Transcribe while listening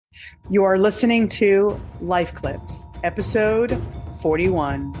You are listening to Life Clips, episode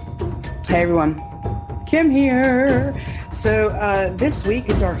 41. Hey everyone, Kim here. So this week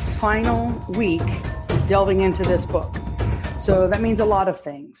is our final week delving into this book. So that means a lot of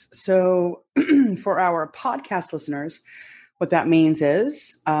things. So for our podcast listeners, what that means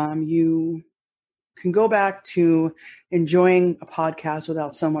is you can go back to enjoying a podcast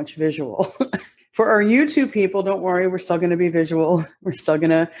without so much visual. For our YouTube people, don't worry, we're still going to be visual. We're still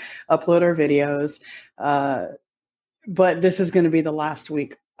going to upload our videos. But this is going to be the last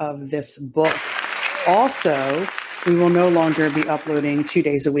week of this book. Also, we will no longer be uploading 2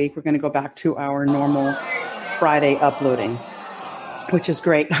 days a week. We're going to go back to our normal Friday uploading, which is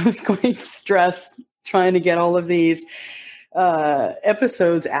great. I was going to stress trying to get all of these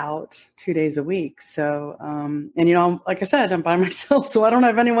episodes out 2 days a week. So, and like I said, I'm by myself, so I don't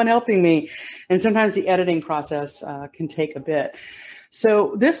have anyone helping me. And sometimes the editing process can take a bit.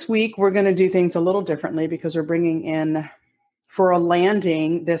 So this week we're going to do things a little differently because we're bringing in for a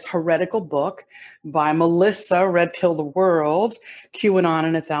landing this heretical book by Melissa, Red Pill the World, QAnon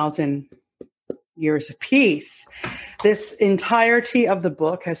and 1,000 Years of Peace. This entirety of the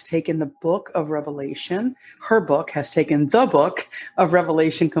book has taken the book of Revelation. Her book has taken the book of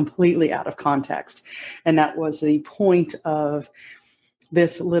Revelation completely out of context. And that was the point of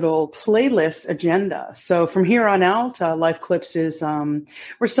this little playlist agenda. So from here on out, Life Clips is,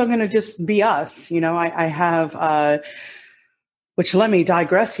 we're still going to just be us. I have, which let me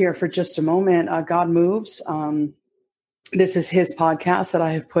digress here for just a moment. God Moves. This is his podcast that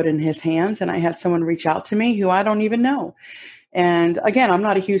I have put in his hands. And I had someone reach out to me who I don't even know. And again, I'm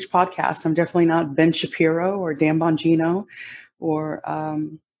not a huge podcast. I'm definitely not Ben Shapiro or Dan Bongino or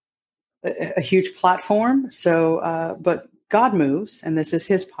a huge platform. So, but God Moves, and this is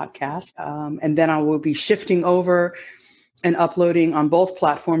his podcast. And then I will be shifting over and uploading on both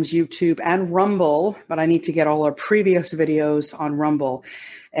platforms, YouTube and Rumble. But I need to get all our previous videos on Rumble.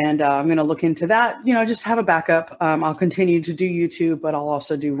 And I'm going to look into that, just have a backup. I'll continue to do YouTube, but I'll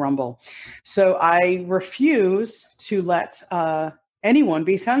also do Rumble. So I refuse to let anyone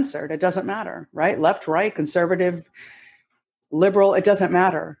be censored. It doesn't matter, right? Left, right, conservative, liberal, it doesn't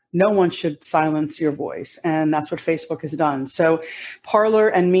matter. No one should silence your voice. And that's what Facebook has done. So Parler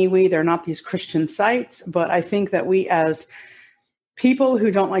and MeWe, they're not these Christian sites, but I think that we as people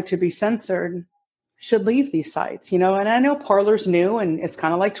who don't like to be censored should leave these sites, and I know Parler's new and it's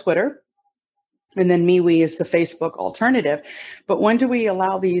kind of like Twitter. And then MeWe is the Facebook alternative. But when do we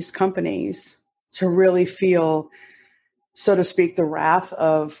allow these companies to really feel, so to speak, the wrath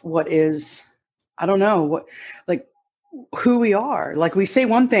of what is, I don't know, who we are? Like we say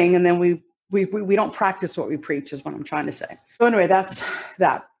one thing and then we don't practice what we preach is what I'm trying to say. So anyway, that's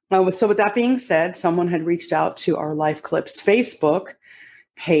that. So with that being said, someone had reached out to our Life Clips Facebook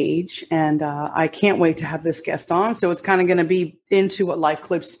page, and I can't wait to have this guest on. So it's kind of going to be into what Life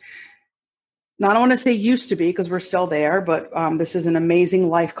Clips, I don't want to say used to be because we're still there, but this is an amazing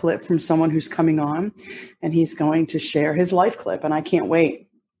life clip from someone who's coming on, and he's going to share his life clip, and I can't wait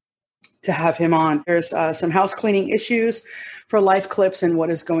to have him on. There's some house cleaning issues for Life Clips and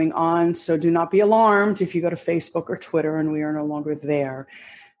what is going on, so do not be alarmed if you go to Facebook or Twitter and we are no longer there.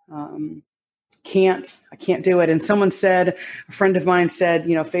 I can't do it. And someone said, a friend of mine said,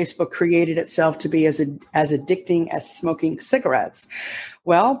 Facebook created itself to be as addicting as smoking cigarettes.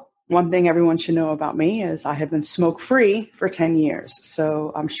 Well, one thing everyone should know about me is I have been smoke free for 10 years.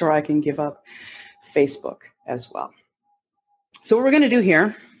 So I'm sure I can give up Facebook as well. So what we're going to do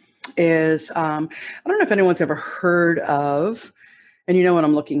here is, I don't know if anyone's ever heard of, and you know what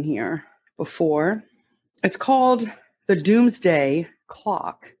I'm looking here before. It's called the Doomsday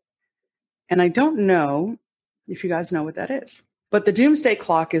Clock. And I don't know if you guys know what that is. But the Doomsday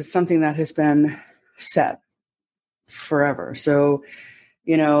Clock is something that has been set forever. So,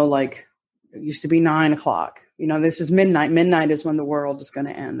 like it used to be 9 o'clock. This is midnight. Midnight is when the world is going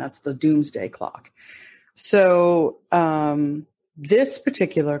to end. That's the Doomsday Clock. So this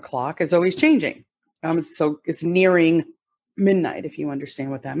particular clock is always changing. So it's nearing midnight, if you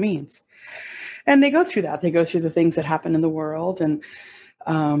understand what that means. And they go through that. They go through the things that happen in the world and,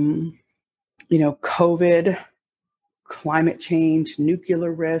 COVID, climate change,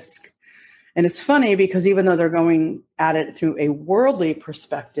 nuclear risk. And it's funny because even though they're going at it through a worldly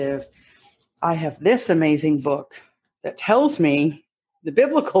perspective, I have this amazing book that tells me the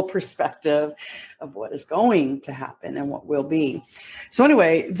biblical perspective of what is going to happen and what will be. So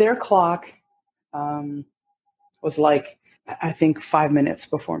anyway, their clock was like, I think 5 minutes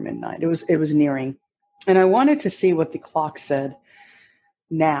before midnight. It was nearing. And I wanted to see what the clock said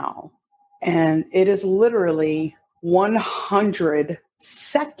now. And it is literally 100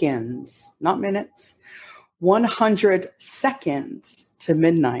 seconds, not minutes, 100 seconds to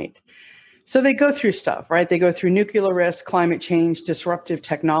midnight. So they go through stuff, right? They go through nuclear risk, climate change, disruptive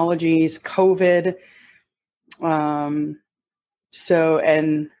technologies, COVID. And,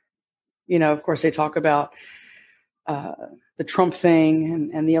 of course, they talk about the Trump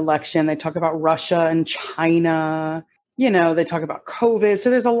thing and the election. They talk about Russia and China. They talk about COVID. So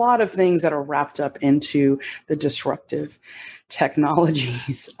there's a lot of things that are wrapped up into the disruptive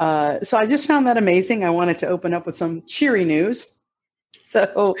technologies. So I just found that amazing. I wanted to open up with some cheery news.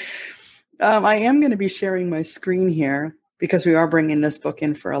 So I am going to be sharing my screen here because we are bringing this book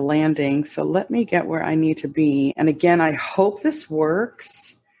in for a landing. So let me get where I need to be. And again, I hope this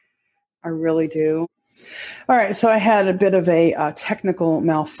works. I really do. All right, so I had a bit of a technical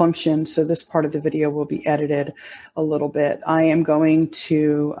malfunction, so this part of the video will be edited a little bit. I am going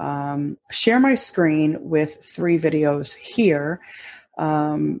to share my screen with 3 videos here.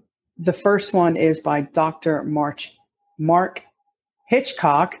 The first one is by Dr. Mark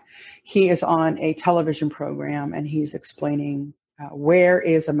Hitchcock. He is on a television program, and he's explaining where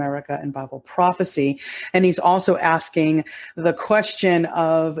is America in Bible prophecy? And he's also asking the question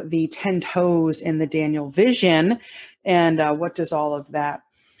of the 10 toes in the Daniel vision and what does all of that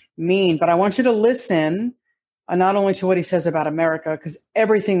mean? But I want you to listen not only to what he says about America, because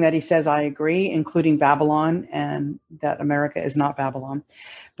everything that he says, I agree, including Babylon and that America is not Babylon,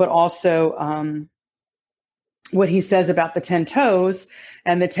 but also what he says about the 10 toes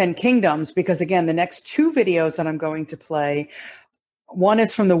and the 10 kingdoms, because again, the next 2 videos that I'm going to play, one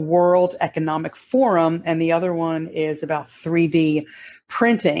is from the World Economic Forum, and the other one is about 3D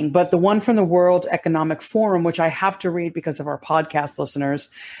printing. But the one from the World Economic Forum, which I have to read because of our podcast listeners,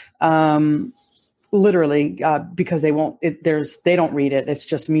 literally because they don't read it. It's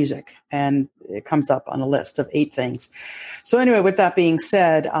just music, and it comes up on a list of 8 things. So anyway, with that being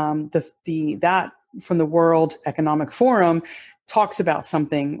said, that from the World Economic Forum talks about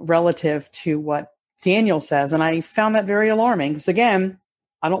something relative to what Daniel says. And I found that very alarming because, again,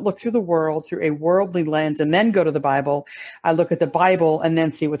 I don't look through the world through a worldly lens and then go to the Bible. I look at the Bible and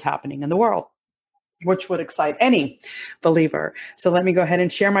then see what's happening in the world, which would excite any believer. So let me go ahead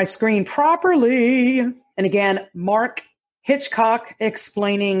and share my screen properly. And again, Mark Hitchcock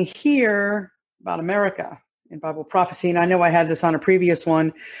explaining here about America in Bible prophecy. And I know I had this on a previous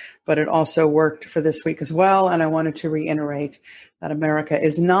one, but it also worked for this week as well. And I wanted to reiterate that America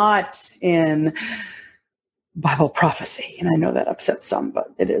is not in Bible prophecy. And I know that upsets some,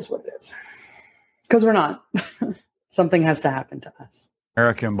 but it is what it is. Because we're not. Something has to happen to us.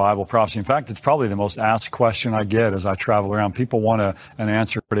 American Bible prophecy. In fact, it's probably the most asked question I get as I travel around. People want an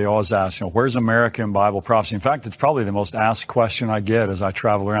answer. They always ask, where's American Bible prophecy? In fact, it's probably the most asked question I get as I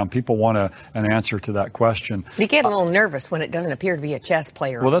travel around. People want an answer to that question. You get a little nervous when it doesn't appear to be a chess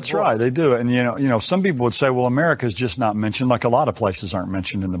player. Well, that's right. They do. And, some people would say, well, America's just not mentioned, like a lot of places aren't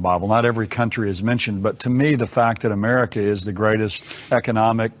mentioned in the Bible. Not every country is mentioned. But to me, the fact that America is the greatest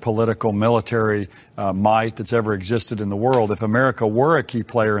economic, political, military might that's ever existed in the world, if America were a key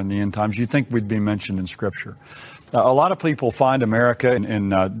player in the end times, you'd think we'd be mentioned in Scripture. A lot of people find America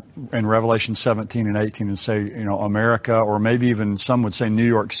in Revelation 17 and 18 and say, America, or maybe even some would say New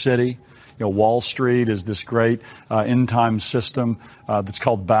York City. Wall Street is this great end time system that's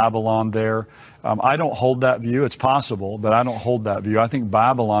called Babylon there. I don't hold that view. It's possible, but I don't hold that view. I think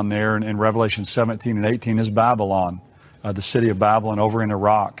Babylon there in Revelation 17 and 18 is Babylon, the city of Babylon over in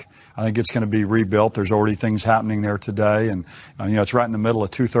Iraq. I think it's going to be rebuilt. There's already things happening there today. And, it's right in the middle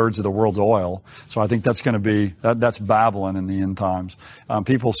of 2/3 of the world's oil. So I think that's going to be, that's Babylon in the end times.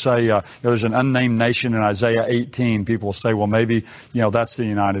 People say, there's an unnamed nation in Isaiah 18. People say, well, maybe, that's the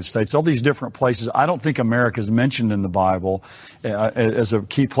United States. All these different places. I don't think America is mentioned in the Bible as a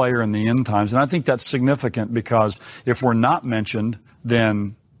key player in the end times. And I think that's significant because if we're not mentioned,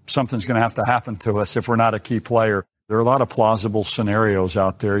 then something's going to have to happen to us if we're not a key player. There are a lot of plausible scenarios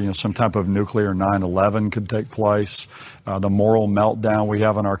out there. Some type of nuclear 9/11 could take place. The moral meltdown we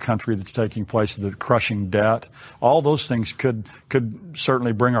have in our country that's taking place, the crushing debt. All those things could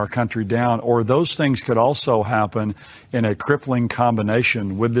certainly bring our country down. Or those things could also happen in a crippling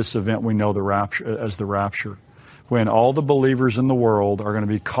combination with this event we know the rapture. When all the believers in the world are going to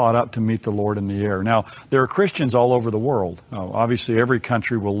be caught up to meet the Lord in the air. Now, there are Christians all over the world. Obviously, every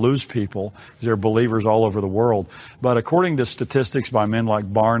country will lose people because there are believers all over the world. But according to statistics by men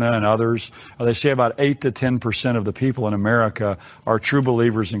like Barna and others, they say about 8 to 10% of the people in America are true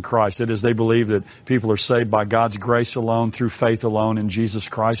believers in Christ. That is, they believe that people are saved by God's grace alone, through faith alone, in Jesus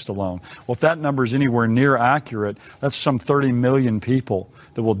Christ alone. Well, if that number is anywhere near accurate, that's some 30 million people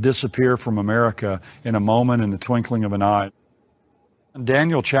that will disappear from America in a moment, in the twinkling of an eye. In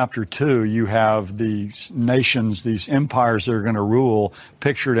Daniel chapter 2, you have these nations, these empires that are going to rule,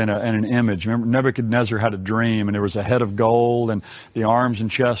 pictured in an image. Remember, Nebuchadnezzar had a dream, and there was a head of gold, and the arms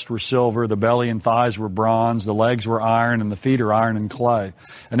and chest were silver, the belly and thighs were bronze, the legs were iron, and the feet are iron and clay.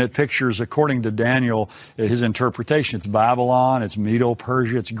 And it pictures, according to Daniel, his interpretation, it's Babylon, it's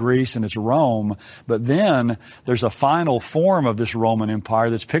Medo-Persia, it's Greece, and it's Rome. But then there's a final form of this Roman Empire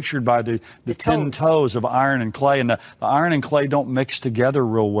that's pictured by the 10 toes of iron and clay, and the iron and clay don't mix together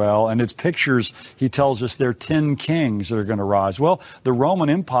real well, and it's pictures, he tells us, there are 10 kings that are going to rise. Well, the Roman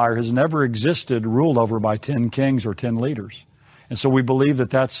Empire has never existed ruled over by 10 kings or 10 leaders. And so we believe that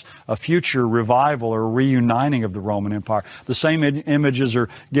that's a future revival or reuniting of the Roman Empire. The same images are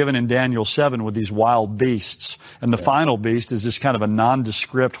given in Daniel 7 with these wild beasts. And the final beast is this kind of a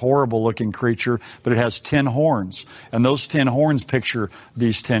nondescript, horrible-looking creature, but it has 10 horns. And those 10 horns picture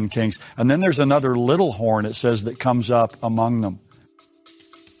these 10 kings. And then there's another little horn, it says, that comes up among them.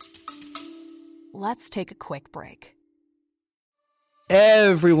 Let's take a quick break.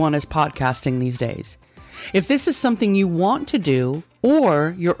 Everyone is podcasting these days. If this is something you want to do,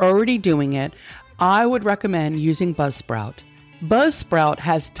 or you're already doing it, I would recommend using Buzzsprout. Buzzsprout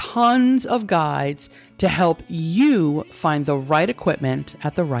has tons of guides to help you find the right equipment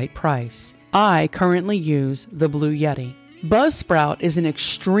at the right price. I currently use the Blue Yeti. Buzzsprout is an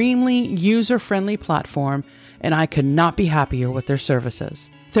extremely user-friendly platform, and I could not be happier with their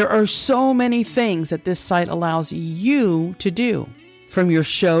services. There are so many things that this site allows you to do. From your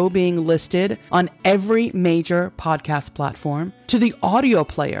show being listed on every major podcast platform, to the audio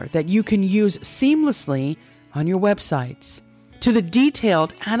player that you can use seamlessly on your websites, to the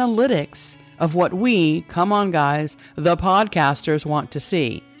detailed analytics of what we, come on guys, the podcasters want to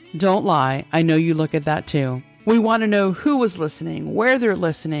see. Don't lie, I know you look at that too. We want to know who is listening, where they're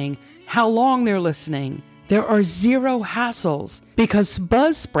listening, how long they're listening. There are zero hassles because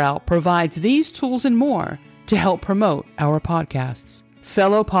Buzzsprout provides these tools and more to help promote our podcasts.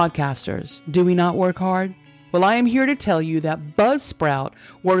 Fellow podcasters, do we not work hard? Well, I am here to tell you that Buzzsprout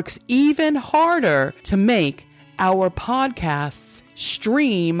works even harder to make our podcasts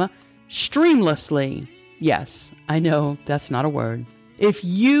stream streamlessly. Yes, I know that's not a word. If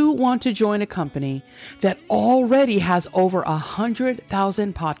you want to join a company that already has over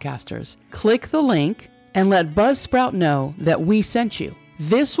 100,000 podcasters, click the link and let Buzzsprout know that we sent you.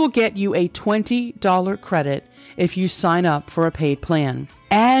 This will get you a $20 credit if you sign up for a paid plan.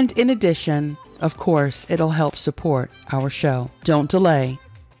 And in addition, of course, it'll help support our show. Don't delay.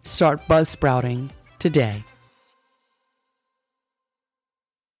 Start Buzzsprouting today.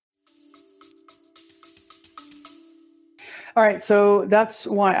 All right, so that's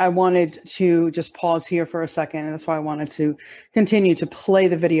why I wanted to just pause here for a second. And that's why I wanted to continue to play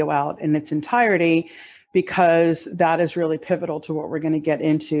the video out in its entirety, because that is really pivotal to what we're going to get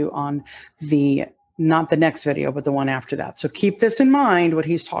into on not the next video, but the one after that. So keep this in mind, what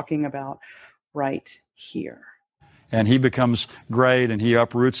he's talking about right here. And he becomes great, and he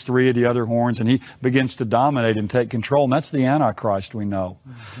uproots 3 of the other horns, and he begins to dominate and take control. And that's the Antichrist we know.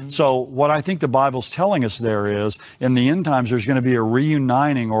 Mm-hmm. So what I think the Bible's telling us there is, in the end times, there's going to be a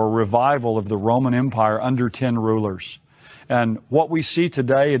reuniting or a revival of the Roman Empire under 10 rulers. And what we see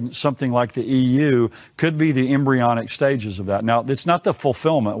today in something like the EU could be the embryonic stages of that. Now, it's not the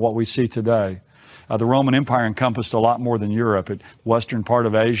fulfillment, what we see today. The Roman Empire encompassed a lot more than Europe, western part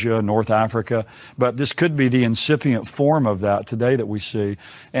of Asia, North Africa. But this could be the incipient form of that today that we see.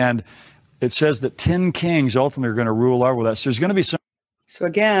 And it says that 10 kings ultimately are going to rule over that. So there's going to be some. So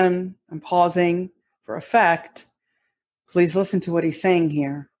again, I'm pausing for effect. Please listen to what he's saying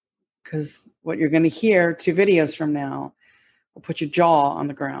here, because what you're going to hear 2 videos from now will put your jaw on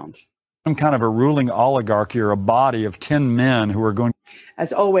the ground. Some kind of a ruling oligarchy or a body of 10 men who are going.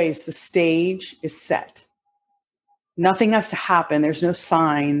 As always, the stage is set. Nothing has to happen. There's no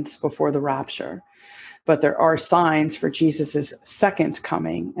signs before the rapture, but there are signs for Jesus's second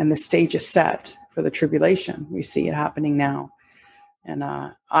coming, and the stage is set for the tribulation. We see it happening now. And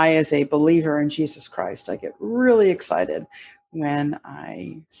I, as a believer in Jesus Christ, I get really excited when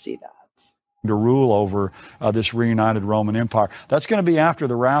I see that. To rule over this reunited Roman Empire. That's going to be after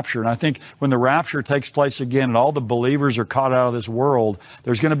the rapture. And I think when the rapture takes place again and all the believers are caught out of this world,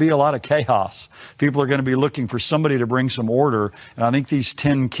 there's going to be a lot of chaos. People are going to be looking for somebody to bring some order. And I think these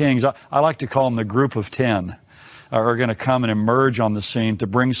 10 kings, I like to call them the group of 10, are going to come and emerge on the scene to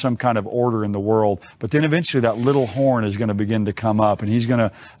bring some kind of order in the world. But then eventually that little horn is going to begin to come up, and he's going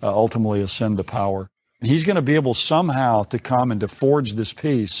to ultimately ascend to power. He's going to be able somehow to come and to forge this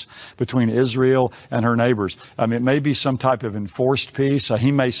peace between Israel and her neighbors. I mean, it may be some type of enforced peace.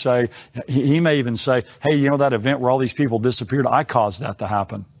 He may even say, hey, you know that event where all these people disappeared? I caused that to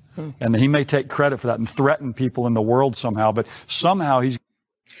happen. And he may take credit for that and threaten people in the world somehow. But somehow he's...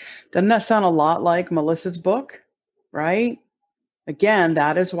 Doesn't that sound a lot like Melissa's book, right? Again,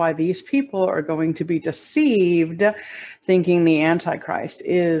 that is why these people are going to be deceived, thinking the Antichrist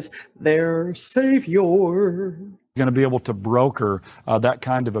is their savior. Going to be able to broker that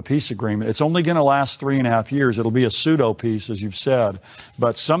kind of a peace agreement. It's only going to last 3.5 years. It'll be a pseudo peace, as you've said,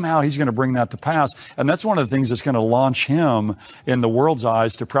 but somehow he's going to bring that to pass. And that's one of the things that's going to launch him in the world's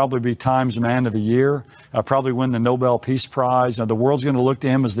eyes to probably be Times Man of the Year, probably win the Nobel Peace Prize. Now, the world's going to look to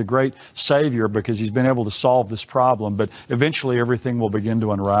him as the great savior because he's been able to solve this problem, but eventually everything will begin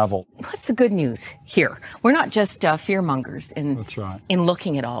to unravel. What's the good news here? We're not just fearmongers That's right. in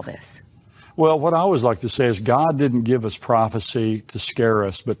looking at all this. Well, what I always like to say is God didn't give us prophecy to scare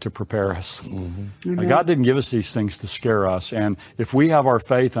us, but to prepare us. God didn't give us these things to scare us. And if we have our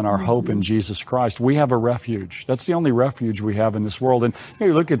faith and our hope in Jesus Christ, we have a refuge. That's the only refuge we have in this world. And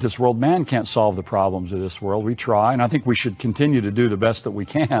you look at this world, man can't solve the problems of this world. We try, and I think we should continue to do the best that we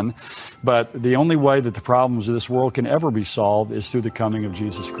can. But the only way that the problems of this world can ever be solved is through the coming of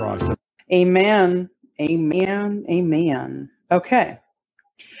Jesus Christ. Amen. Amen. Amen. Okay.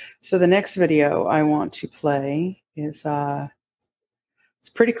 So the next video I want to play is, it's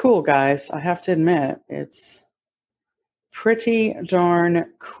pretty cool, guys. I have to admit, it's pretty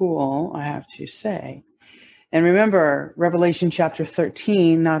darn cool, I have to say. And remember, Revelation chapter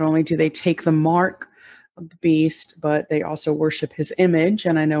 13, not only do they take the mark of the beast, but they also worship his image.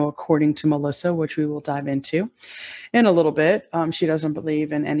 And I know according to Melissa, which we will dive into in a little bit, she doesn't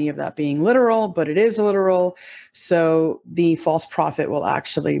believe in any of that being literal, but it is literal. So the false prophet will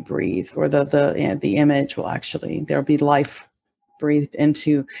actually breathe, or the image will actually, there'll be life breathed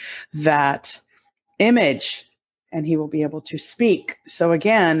into that image, and he will be able to speak. So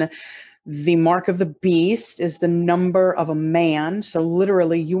again, the mark of the beast is the number of a man. So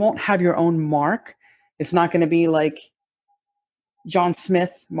literally, you won't have your own mark. It's not going to be like John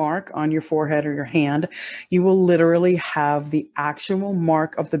Smith mark on your forehead or your hand. You will literally have the actual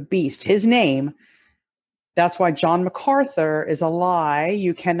mark of the beast, his name. That's why John MacArthur is a lie.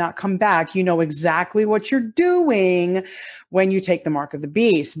 You cannot come back. You know exactly what you're doing when you take the mark of the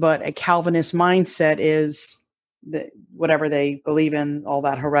beast. But a Calvinist mindset is whatever they believe in, all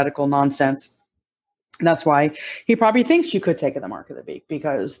that heretical nonsense. And that's why he probably thinks you could take the mark of the beast,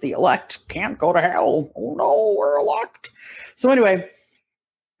 because the elect can't go to hell. Oh no, we're elect. So anyway,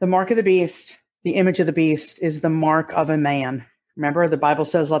 the mark of the beast, the image of the beast, is the mark of a man. Remember, the Bible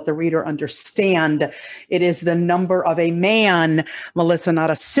says, let the reader understand. It is the number of a man, Melissa,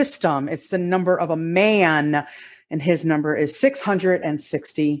 not a system. It's the number of a man. And his number is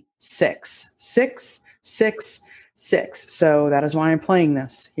 666. 666. So that is why I'm playing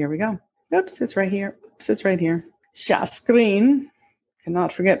this. Here we go. Oops, it's right here. Oops, it's right here. Share screen.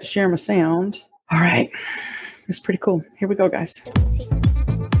 Cannot forget to share my sound. All right. It's pretty cool. Here we go, guys.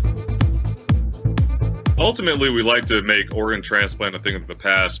 Ultimately, we like to make organ transplant a thing of the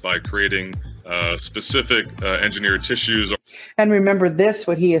past by creating specific engineered tissues. And remember this,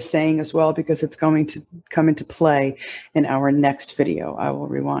 what he is saying as well, because it's going to come into play in our next video. I will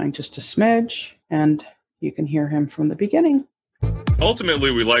rewind just a smidge, and you can hear him from the beginning. Ultimately,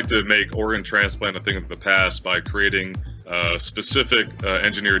 we like to make organ transplant a thing of the past by creating specific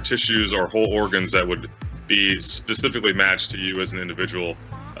engineered tissues or whole organs that would be specifically matched to you as an individual,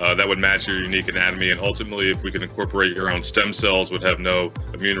 that would match your unique anatomy. And ultimately, if we could incorporate your own stem cells, would have no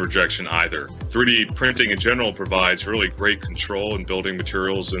immune rejection either. 3D printing in general provides really great control in building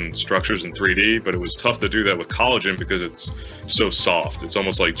materials and structures in 3D, but it was tough to do that with collagen because it's so soft. It's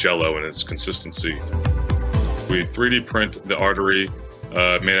almost like Jell-O in its consistency. We 3D print the artery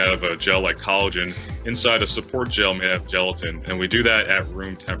made out of a gel like collagen inside a support gel made out of gelatin, and we do that at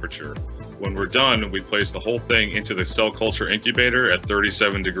room temperature. When we're done, we place the whole thing into the cell culture incubator at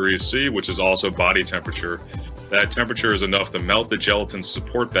 37 degrees C, which is also body temperature. That temperature is enough to melt the gelatin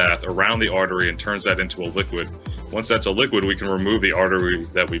support bath around the artery and turns that into a liquid. Once that's a liquid, we can remove the artery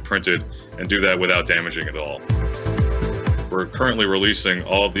that we printed and do that without damaging it all. We're currently releasing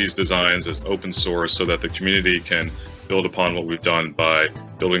all of these designs as open source so that the community can build upon what we've done by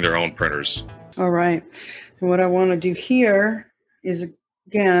building their own printers. All right. And what I want to do here is,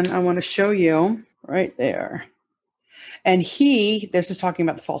 again, I want to show you right there. And this is talking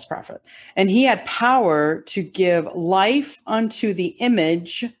about the false prophet. And he had power to give life unto the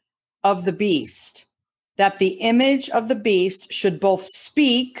image of the beast, that the image of the beast should both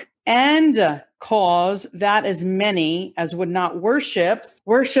speak and cause that as many as would not worship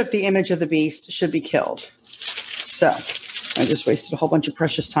the image of the beast should be killed. So I just wasted a whole bunch of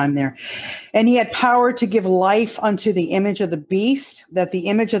precious time there. And he had power to give life unto the image of the beast, that the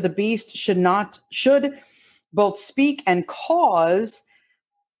image of the beast should both speak and cause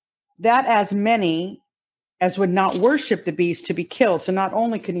that as many as would not worship the beast to be killed. So not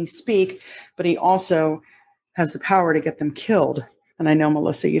only can he speak, but he also has the power to get them killed. And I know,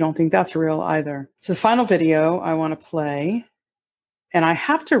 Melissa, you don't think that's real either. So the final video I want to play, and I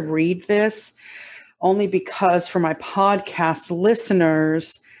have to read this only because for my podcast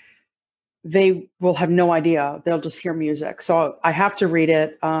listeners, they will have no idea. They'll just hear music. So I have to read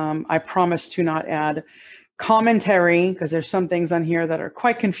it. I promise to not add commentary because there's some things on here that are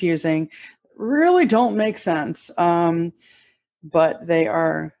quite confusing, really don't make sense. But they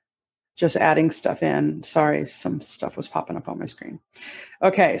are just adding stuff in. Sorry, some stuff was popping up on my screen.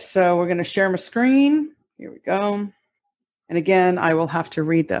 Okay, so we're going to share my screen. Here we go. And again, I will have to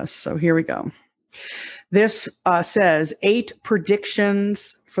read this. So here we go. This says 8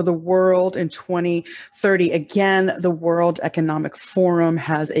 predictions for the world in 2030. Again, the World Economic Forum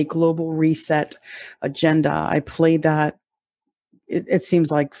has a global reset agenda. I played that. It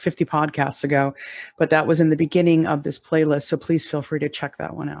seems like 50 podcasts ago, but that was in the beginning of this playlist. So please feel free to check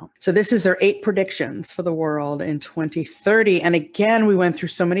that one out. So this is their 8 predictions for the world in 2030. And again, we went through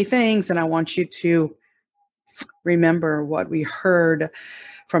so many things, and I want you to remember what we heard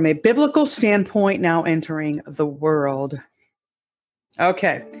from a biblical standpoint now entering the world.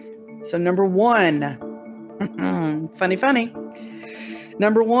 Okay, so number 1, funny.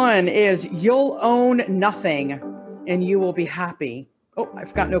 Number 1 is you'll own nothing and you will be happy. Oh,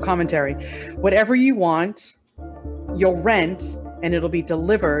 I've got no commentary. Whatever you want, you'll rent and it'll be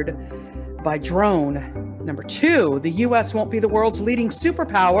delivered by drone. Number 2, the U.S. won't be the world's leading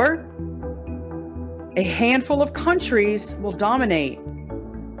superpower. A handful of countries will dominate.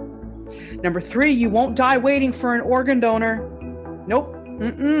 Number 3, you won't die waiting for an organ donor. Nope.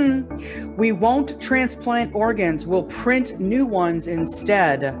 We won't transplant organs. We'll print new ones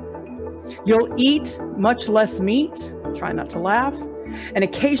instead. You'll eat much less meat. Try not to laugh. An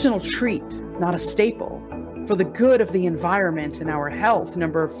occasional treat, not a staple, for the good of the environment and our health.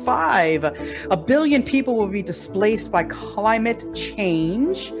 Number 5, 1 billion people will be displaced by climate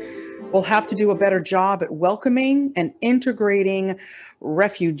change. We'll have to do a better job at welcoming and integrating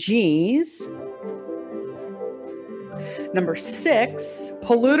refugees. Number 6,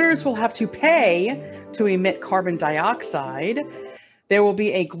 polluters will have to pay to emit carbon dioxide. There will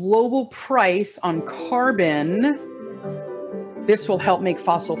be a global price on carbon. This will help make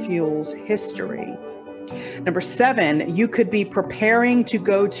fossil fuels history. Number 7, you could be preparing to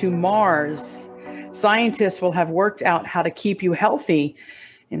go to Mars. Scientists will have worked out how to keep you healthy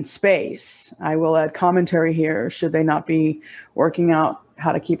in space. I will add commentary here. Should they not be working out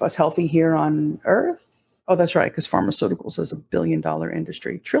how to keep us healthy here on Earth? Oh, that's right, because pharmaceuticals is $1 billion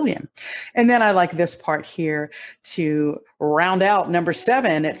industry, trillion. And then I like this part here to round out number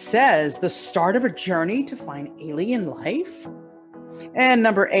 7. It says the start of a journey to find alien life. And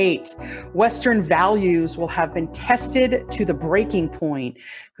number 8, Western values will have been tested to the breaking point.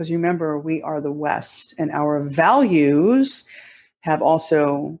 Because remember, we are the West, and our values have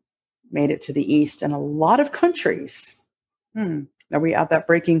also made it to the East in a lot of countries. Are we at that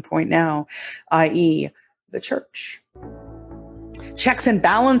breaking point now, i.e., the church? Checks and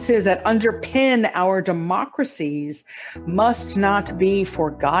balances that underpin our democracies must not be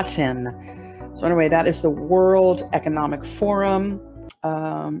forgotten. So anyway, that is the World Economic Forum.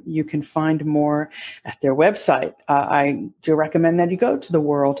 You can find more at their website. I do recommend that you go to the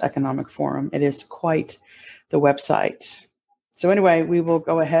World Economic Forum. It is quite the website. So anyway, we will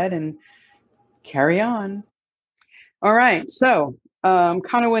go ahead and carry on. All right. So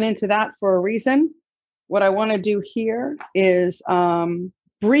kind of went into that for a reason. What I want to do here is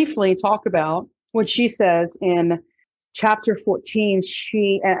briefly talk about what she says in chapter 14.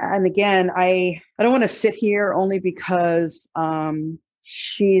 And again, I don't want to sit here only because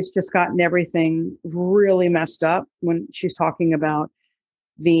she's just gotten everything really messed up when she's talking about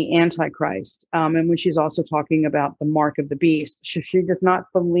the Antichrist. And when she's also talking about the mark of the beast. She does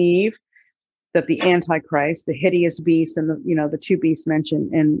not believe that the Antichrist, the hideous beast, and the 2 beasts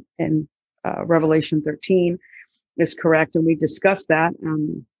mentioned in Revelation 13 is correct. And we discussed that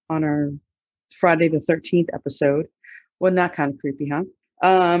on our Friday the 13th episode. Wasn't that kind of creepy, huh?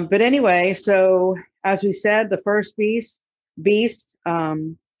 But anyway, so as we said, the first beast,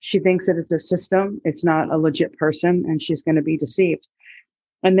 she thinks that it's a system. It's not a legit person, and she's going to be deceived.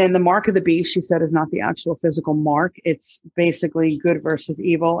 And then the mark of the beast, she said, is not the actual physical mark. It's basically good versus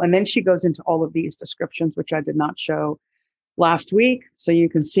evil. And then she goes into all of these descriptions, which I did not show last week. So you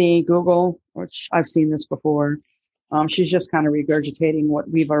can see Google, which I've seen this before. She's just kind of regurgitating what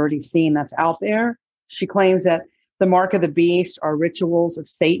we've already seen that's out there. She claims that the mark of the beast are rituals of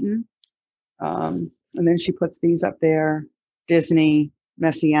Satan. And then she puts these up there. Disney,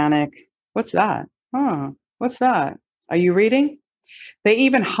 Messianic. What's that? What's that? Are you reading? They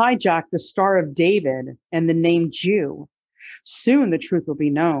even hijacked the Star of David and the name Jew. Soon the truth will be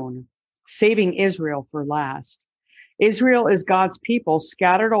known, saving Israel for last. Israel is God's people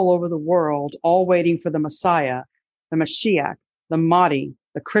scattered all over the world, all waiting for the Messiah, the Mashiach, the Mahdi,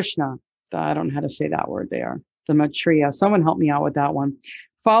 the Krishna. I don't know how to say that word there. The Maitreya. Someone help me out with that one.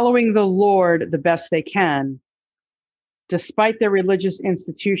 Following the Lord the best they can, despite their religious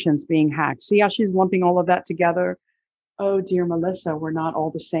institutions being hacked. See how she's lumping all of that together? Oh, dear Melissa, we're not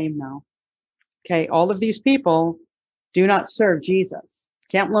all the same now. Okay, all of these people do not serve Jesus.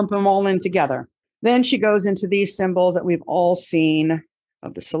 Can't lump them all in together. Then she goes into these symbols that we've all seen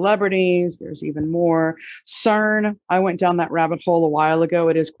of the celebrities. There's even more. CERN, I went down that rabbit hole a while ago.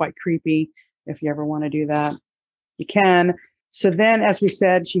 It is quite creepy. If you ever want to do that, you can. So then, as we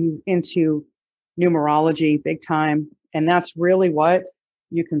said, she's into numerology big time. And that's really what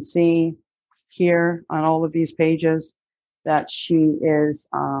you can see here on all of these pages that she is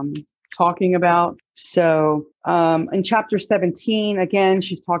talking about. So in chapter 17, again,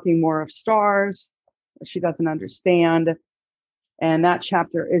 she's talking more of stars that she doesn't understand. And that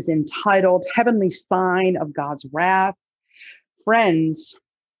chapter is entitled Heavenly Sign of God's Wrath. Friends,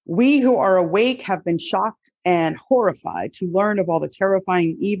 we who are awake have been shocked and horrified to learn of all the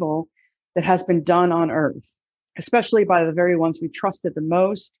terrifying evil that has been done on earth, especially by the very ones we trusted the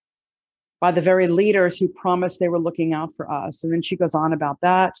most, by the very leaders who promised they were looking out for us. And then she goes on about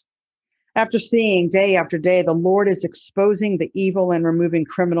that. After seeing day after day, the Lord is exposing the evil and removing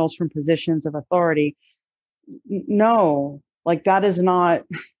criminals from positions of authority. No, like that is not,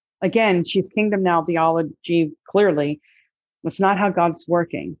 again, she's kingdom now theology, clearly. That's not how God's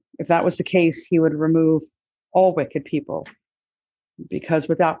working. If that was the case, he would remove all wicked people. Because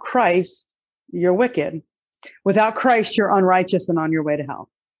without Christ, you're wicked. Without Christ, you're unrighteous and on your way to hell.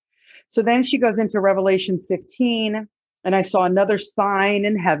 So then she goes into Revelation 15, and I saw another sign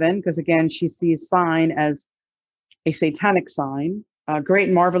in heaven, because again, she sees sign as a satanic sign. Great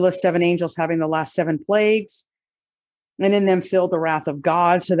and marvelous 7 angels having the last 7 plagues, and in them filled the wrath of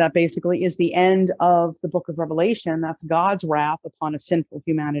God. So that basically is the end of the book of Revelation. That's God's wrath upon a sinful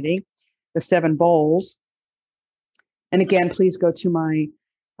humanity, the 7 bowls. And again, please go to my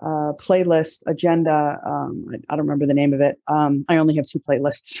playlist agenda. I don't remember the name of it. I only have 2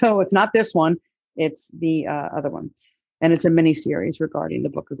 playlists. So it's not this one. It's the other one. And it's a mini series regarding the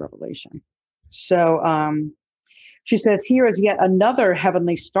book of Revelation. So she says, here is yet another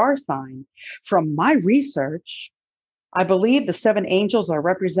heavenly star sign. From my research, I believe the 7 angels are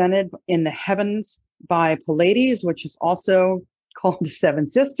represented in the heavens by Pleiades, which is also called the 7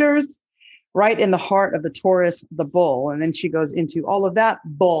 sisters, right in the heart of the Taurus, the bull. And then she goes into all of that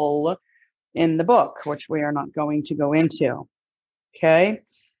bull in the book, which we are not going to go into. Okay.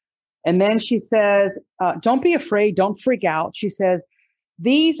 And then she says, don't be afraid. Don't freak out. She says,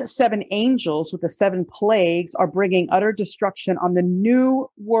 these 7 angels with the 7 plagues are bringing utter destruction on the new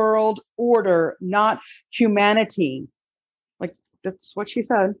world order, not humanity. Like that's what she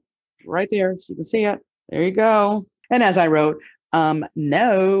said right there. So you can see it. There you go. And as I wrote,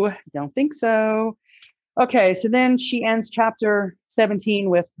 no, don't think so. Okay, so then she ends chapter 17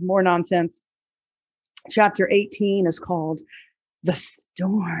 with more nonsense. Chapter 18 is called The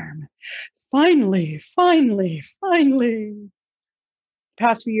Storm. Finally.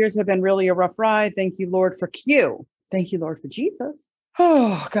 Past few years have been really a rough ride. Thank you, Lord, for Q. Thank you, Lord, for Jesus.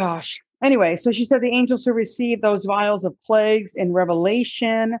 Oh, gosh. Anyway, so she said the angels who received those vials of plagues in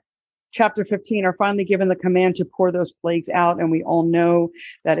Revelation chapter 15 are finally given the command to pour those plagues out. And we all know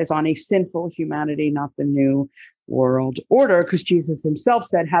that is on a sinful humanity, not the new world order, because Jesus himself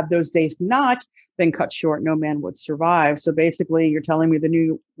said, had those days not been cut short, no man would survive. So basically, you're telling me the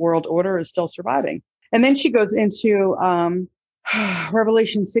new world order is still surviving. And then she goes into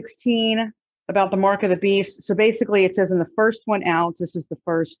Revelation 16 about the mark of the beast. So basically, it says in the first one out, this is the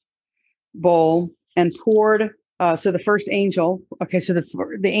first bowl, and poured. So the first angel, okay, so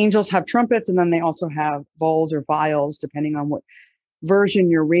the angels have trumpets, and then they also have bowls or vials, depending on what version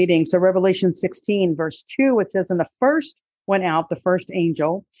you're reading. So Revelation 16, verse 2, it says, and the first went out, the first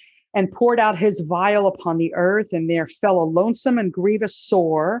angel, and poured out his vial upon the earth, and there fell a lonesome and grievous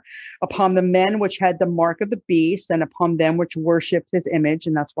sore upon the men which had the mark of the beast, and upon them which worshipped his image.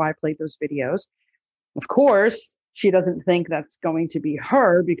 And that's why I played those videos. Of course, she doesn't think that's going to be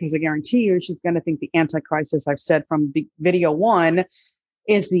her, because I guarantee you she's going to think the Antichrist, as I've said from the video one,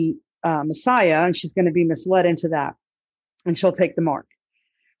 is the Messiah, and she's going to be misled into that, and she'll take the mark.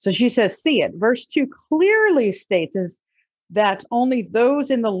 So she says, see it. Verse 2 clearly states that only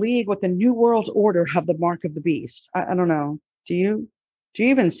those in the league with the New World Order have the mark of the beast. I don't know. Do you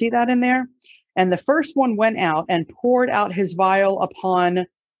even see that in there? And the first one went out and poured out his vial upon,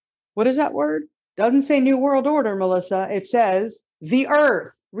 what is that word? Doesn't say New World Order, Melissa. It says the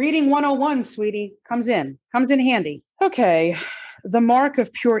earth. Reading 101, sweetie, comes in handy. Okay, the mark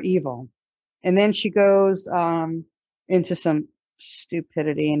of pure evil. And then she goes into some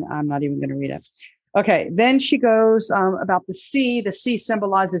stupidity, and I'm not even going to read it. Okay, then she goes about the sea. The sea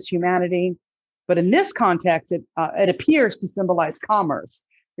symbolizes humanity, but in this context, it appears to symbolize commerce,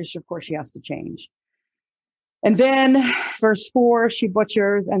 which of course she has to change. And then verse 4, she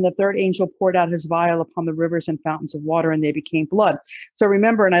butchers, and the third angel poured out his vial upon the rivers and fountains of water, and they became blood. So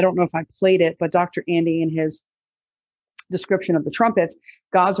remember, and I don't know if I played it, but Dr. Andy in his description of the trumpets,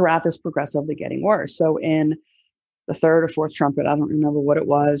 God's wrath is progressively getting worse. So in the third or fourth trumpet, I don't remember what it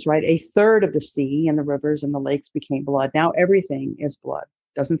was, right? A third of the sea and the rivers and the lakes became blood. Now everything is blood.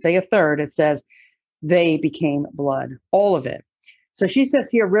 Doesn't say a third. It says they became blood, all of it. So she says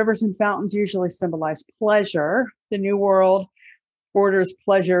here, rivers and fountains usually symbolize pleasure. The New World Order's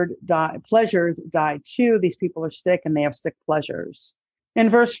pleasures die too. These people are sick and they have sick pleasures. In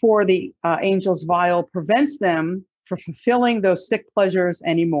verse 4, the angel's vial prevents them from fulfilling those sick pleasures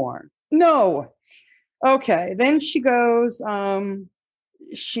anymore. No. Okay, then she goes,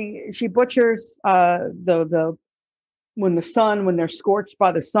 she butchers when they're scorched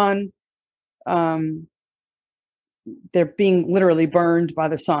by the sun, they're being literally burned by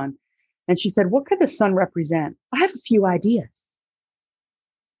the sun. And she said, what could the sun represent? I have a few ideas.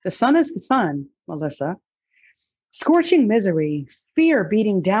 The sun is the sun, Melissa. Scorching misery, fear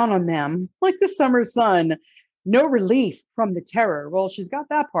beating down on them like the summer sun. No relief from the terror. Well, she's got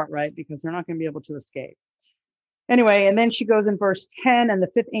that part right, because they're not going to be able to escape. Anyway, and then she goes in verse 10, and the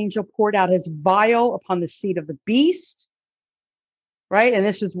fifth angel poured out his vial upon the seat of the beast, right? And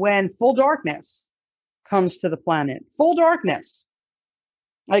this is when full darkness comes to the planet. Full darkness.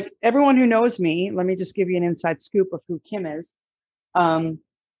 Like everyone who knows me, let me just give you an inside scoop of who Kim is. I'm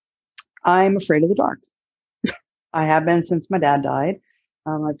afraid of the dark. I have been since my dad died.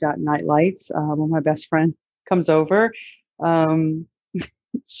 I've got night lights. When my best friend comes over,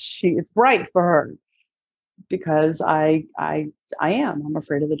 it's bright for her because I'm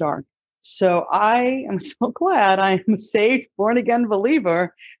afraid of the dark. So I am so glad I am a saved, born again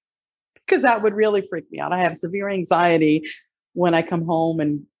believer, because that would really freak me out. I have severe anxiety when I come home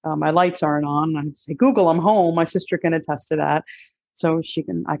and my lights aren't on. I say, Google, I'm home. My sister can attest to that. So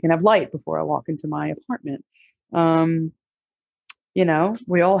I can have light before I walk into my apartment. We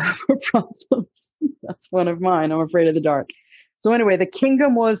all have our problems. That's one of mine. I'm afraid of the dark. So anyway, the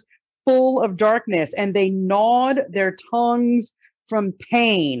kingdom was full of darkness, and they gnawed their tongues from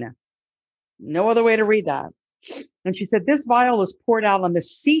pain. No other way to read that. And she said, this vial was poured out on the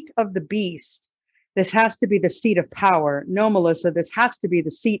seat of the beast. This has to be the seat of power. No, Melissa, this has to be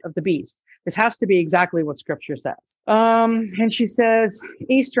the seat of the beast. This has to be exactly what scripture says. And she says,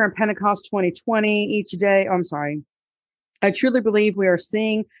 Easter and Pentecost 2020, each day. Oh, I'm sorry. I truly believe we are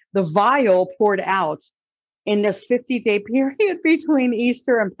seeing the vial poured out in this 50-day period between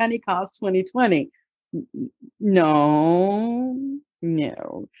Easter and Pentecost 2020. No.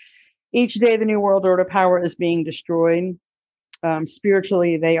 Each day, the New World Order power is being destroyed.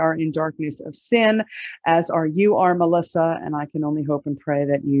 Spiritually, they are in darkness of sin, as are you are, Melissa, and I can only hope and pray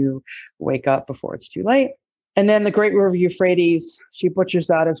that you wake up before it's too late. And then the Great River Euphrates, she butchers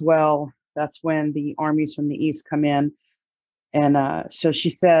that as well. That's when the armies from the east come in. And so she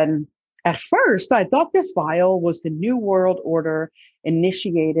said, at first, I thought this vial was the New World Order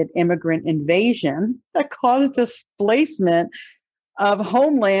initiated immigrant invasion that caused displacement of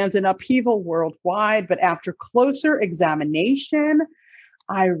homelands and upheaval worldwide. But after closer examination,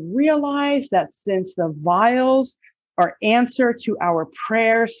 I realized that since the vials are answer to our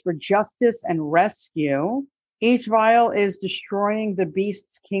prayers for justice and rescue, each vial is destroying the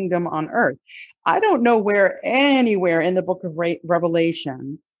beast's kingdom on earth. I don't know where anywhere in the book of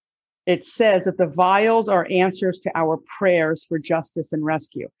Revelation it says that the vials are answers to our prayers for justice and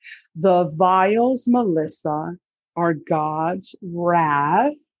rescue. The vials, Melissa, are God's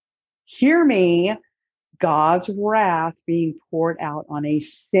wrath. Hear me. God's wrath being poured out on a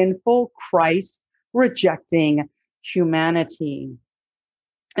sinful, Christ-rejecting humanity.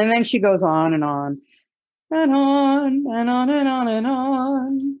 And then she goes on and on and on and on and on and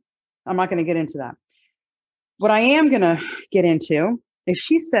on. I'm not going to get into that. What I am going to get into is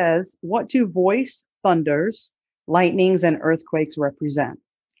she says, what do voice, thunders, lightnings, and earthquakes represent?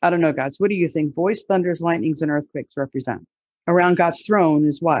 I don't know, guys. What do you think voice, thunders, lightnings, and earthquakes represent? Around God's throne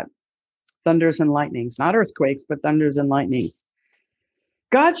is what? Thunders and lightnings, not earthquakes, but thunders and lightnings.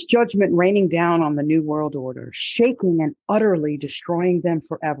 God's judgment raining down on the New World Order, shaking and utterly destroying them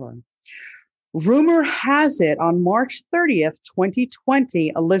forever. Rumor has it on March 30th,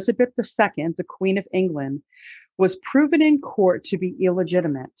 2020, Elizabeth II, the Queen of England, was proven in court to be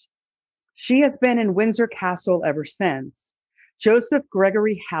illegitimate. She has been in Windsor Castle ever since. Joseph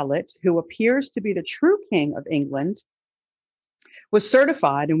Gregory Hallett, who appears to be the true King of England, was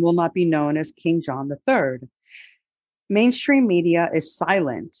certified and will not be known as King John III. Mainstream media is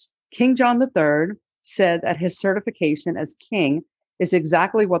silent. King John III said that his certification as king is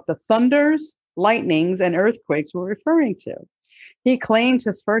exactly what the thunders, lightnings, and earthquakes were referring to. He claimed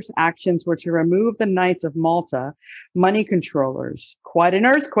his first actions were to remove the Knights of Malta, money controllers. Quite an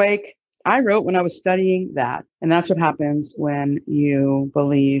earthquake, I wrote when I was studying that. And that's what happens when you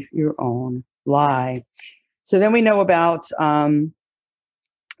believe your own lie. So then we know about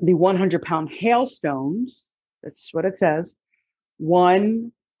the 100-pound hailstones. That's what it says.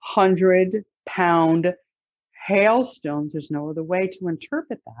 100-pound hailstones. There's no other way to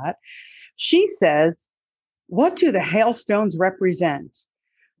interpret that. She says, what do the hailstones represent?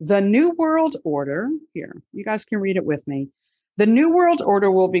 The New World Order. Here, you guys can read it with me. The New World Order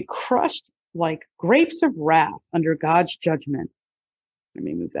will be crushed like grapes of wrath under God's judgment. Let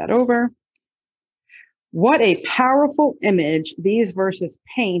me move that over. What a powerful image these verses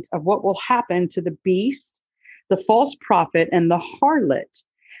paint of what will happen to the beast, the false prophet, and the harlot.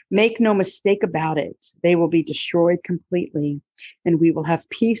 Make no mistake about it. They will be destroyed completely, and we will have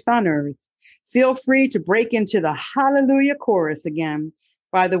peace on earth. Feel free to break into the hallelujah chorus again.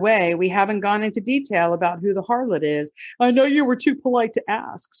 By the way, we haven't gone into detail about who the harlot is. I know you were too polite to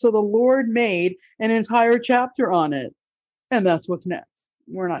ask, so the Lord made an entire chapter on it. And that's what's next.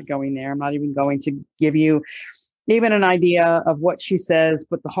 We're not going there. I'm not even going to give you even an idea of what she says,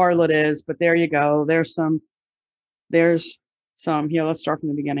 what the harlot is. But there you go. There's some. Here, let's start from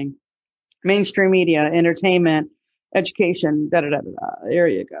the beginning. Mainstream media, entertainment, education, da-da-da-da-da. There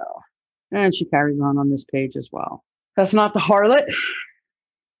you go. And she carries on this page as well. That's not the harlot.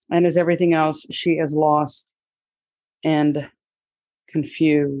 And as everything else, she is lost and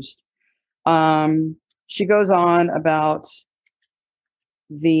confused. She goes on about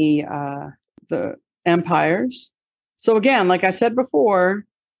the empires. So again, like I said before,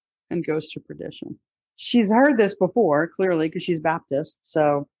 and goes to perdition. She's heard this before, clearly, because she's Baptist.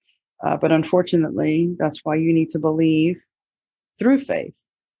 So, but unfortunately, that's why you need to believe through faith.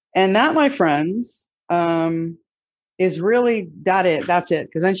 And that, my friends, is really that's it.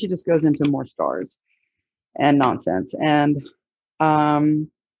 Because then she just goes into more stars and nonsense. And I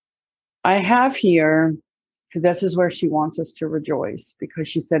have here, this is where she wants us to rejoice, because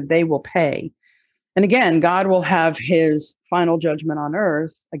she said they will pay. And again, God will have his final judgment on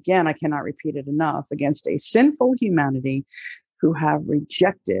earth. Again, I cannot repeat it enough, against a sinful humanity who have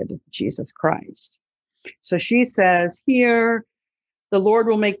rejected Jesus Christ. So she says here, the Lord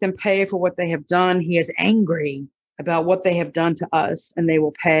will make them pay for what they have done. He is angry about what they have done to us, and they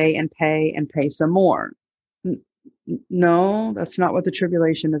will pay and pay and pay some more. No, that's not what the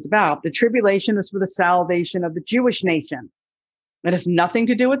tribulation is about. The tribulation is for the salvation of the Jewish nation. It has nothing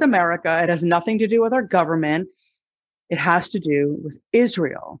to do with America. It has nothing to do with our government. It has to do with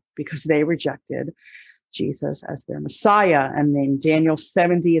Israel, because they rejected Jesus as their Messiah. And in Daniel's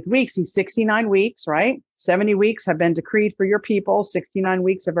 70th week, see, 69 weeks, right? 70 weeks have been decreed for your people. 69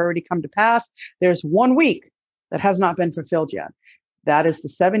 weeks have already come to pass. There's 1 week that has not been fulfilled yet. That is the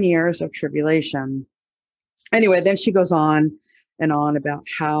 7 years of tribulation. Anyway, then she goes on and on about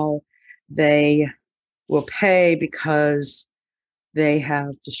how they will pay because they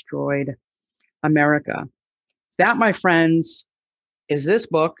have destroyed America. That, my friends, is this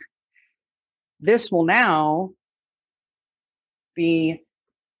book. This will now be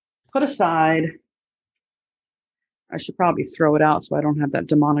put aside. I should probably throw it out so I don't have that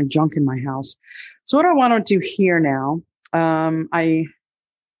demonic junk in my house. So what I want to do here now, I've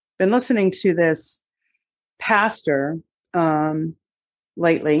been listening to this pastor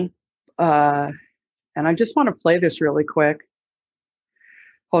lately, and I just want to play this really quick.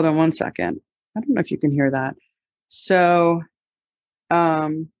 Hold on one second. I don't know if you can hear that. So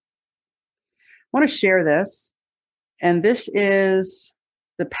want to share this. And this is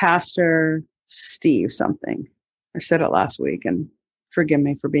the pastor Steve something. I said it last week, and forgive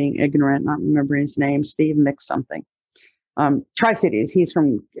me for being ignorant, not remembering his name. Steve Mix something. Tri-Cities. He's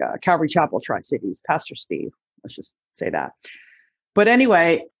from Calvary Chapel, Tri-Cities. Pastor Steve. Let's just say that. But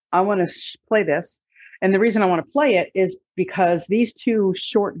anyway, I want to play this. And the reason I want to play it is because these two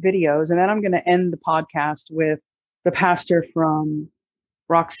short videos, and then I'm going to end the podcast with the pastor from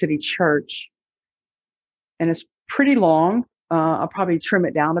Rock City Church. And it's pretty long. I'll probably trim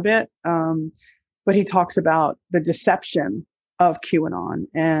it down a bit. But he talks about the deception of QAnon.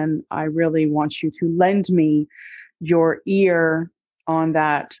 And I really want you to lend me your ear on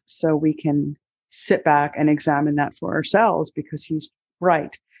that so we can sit back and examine that for ourselves, because he's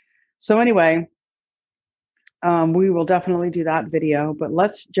right. So anyway, we will definitely do that video, but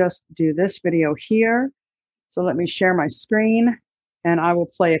let's just do this video here. So let me share my screen, and I will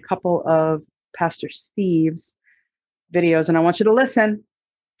play a couple of Pastor Steve's videos, and I want you to listen.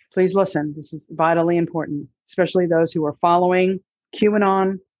 Please listen. This is vitally important, especially those who are following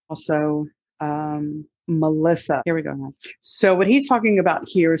QAnon. Also, Melissa. Here we go, guys. So what he's talking about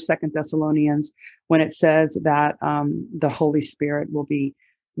here is 2 Thessalonians, when it says that the Holy Spirit will be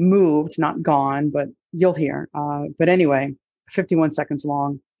moved, not gone, but you'll hear. But anyway, 51 seconds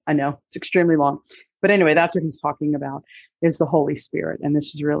long. I know it's extremely long. But anyway, that's what he's talking about, is the Holy Spirit. And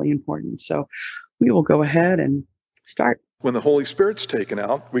this is really important. So we will go ahead and start. When the Holy Spirit's taken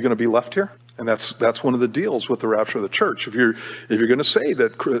out, we're going to be left here. And that's one of the deals with the rapture of the church. If you're going to say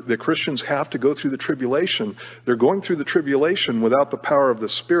that the Christians have to go through the tribulation, they're going through the tribulation without the power of the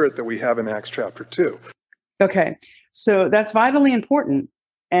Spirit that we have in Acts chapter 2. Okay, so that's vitally important.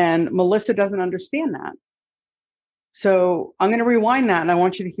 And Melissa doesn't understand that. So I'm going to rewind that, and I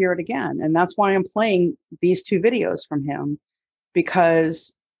want you to hear it again. And that's why I'm playing these two videos from him,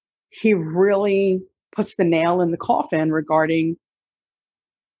 because he really puts the nail in the coffin regarding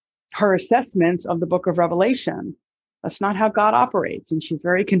her assessments of the book of Revelation. That's not how God operates. And she's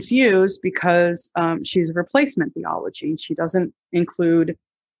very confused because she's a replacement theology. She doesn't include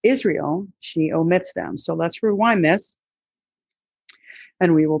Israel. She omits them. So let's rewind this,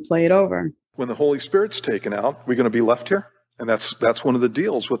 and we will play it over. When the Holy Spirit's taken out, we're going to be left here. And that's one of the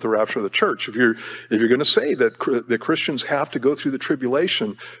deals with the rapture of the church. If you're going to say that the Christians have to go through the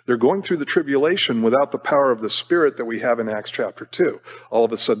tribulation, they're going through the tribulation without the power of the Spirit that we have in Acts chapter 2. All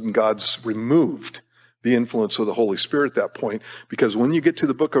of a sudden, God's removed the influence of the Holy Spirit at that point, because when you get to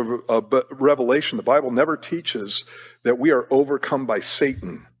the book of Revelation, the Bible never teaches that we are overcome by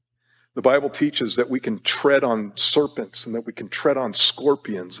Satan. The Bible teaches that we can tread on serpents and that we can tread on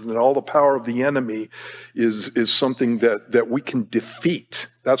scorpions, and that all the power of the enemy is something that we can defeat.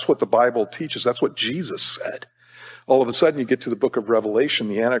 That's what the Bible teaches. That's what Jesus said. All of a sudden, you get to the book of Revelation,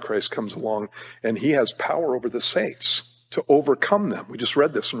 the Antichrist comes along, and he has power over the saints to overcome them. We just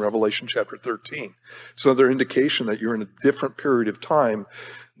read this in Revelation chapter 13. It's another indication that you're in a different period of time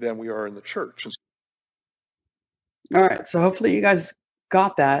than we are in the church. All right, so hopefully you guys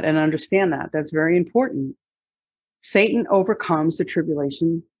got that and understand that. That's very important. Satan overcomes the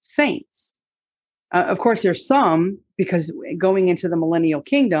tribulation saints. Of course, there's some, because going into the millennial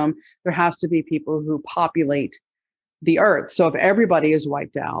kingdom, there has to be people who populate the earth. So if everybody is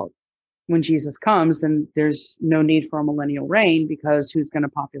wiped out when Jesus comes, then there's no need for a millennial reign, because who's going to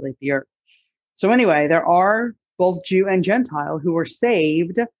populate the earth? So anyway, there are both Jew and Gentile who are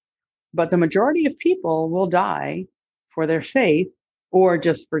saved, but the majority of people will die for their faith, or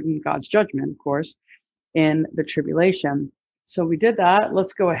just for God's judgment, of course, in the tribulation. So we did that.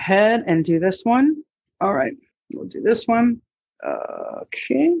 Let's go ahead and do this one. All right, we'll do this one.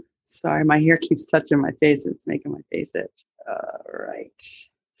 Okay. Sorry, my hair keeps touching my face. It's making my face itch. All right.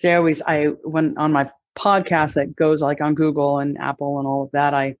 See, when on my podcast that goes like on Google and Apple and all of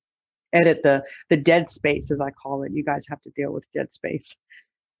that, I edit the dead space, as I call it. You guys have to deal with dead space,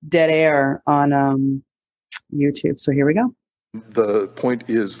 dead air on YouTube. So here we go. The point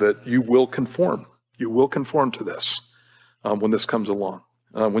is that you will conform. You will conform to this when this comes along.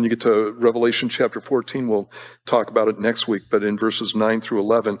 When you get to Revelation chapter 14, we'll talk about it next week, but in verses 9 through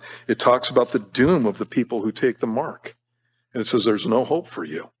 11, it talks about the doom of the people who take the mark. And it says there's no hope for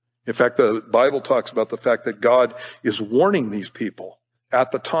you. In fact, the Bible talks about the fact that God is warning these people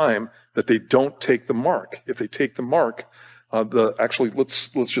at the time that they don't take the mark. If they take the mark, let's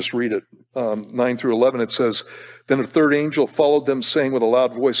just read it. 9 through 11, it says, "Then a third angel followed them, saying with a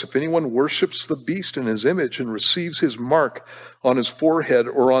loud voice, 'If anyone worships the beast in his image and receives his mark on his forehead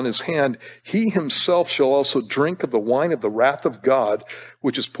or on his hand, he himself shall also drink of the wine of the wrath of God,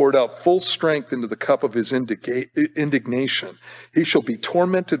 which is poured out full strength into the cup of his indignation. He shall be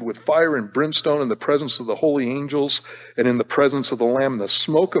tormented with fire and brimstone in the presence of the holy angels and in the presence of the Lamb. The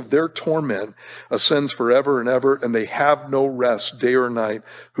smoke of their torment ascends forever and ever, and they have no rest day or night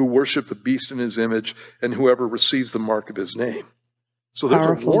who worship the beast in his image and whoever receives the mark of his name.'" So there's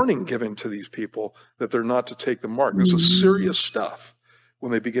Powerful. a warning given to these people that they're not to take the mark. This is serious stuff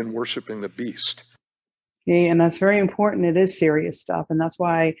when they begin worshiping the beast. Okay, and that's very important. It is serious stuff. And that's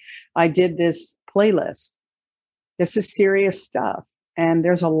why I did this playlist. This is serious stuff. And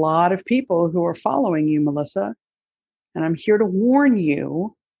there's a lot of people who are following you, Melissa. And I'm here to warn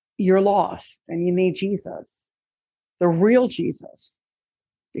you, you're lost and you need Jesus, the real Jesus.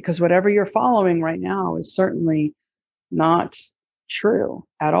 Because whatever you're following right now is certainly not true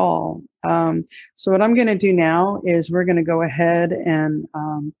at all. So what I'm going to do now is we're going to go ahead and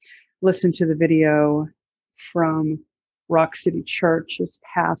listen to the video from Rock City Church's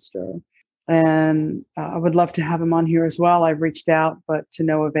pastor. And I would love to have him on here as well. I've reached out, but to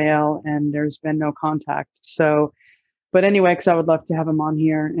no avail, and there's been no contact. So, but anyway, because I would love to have him on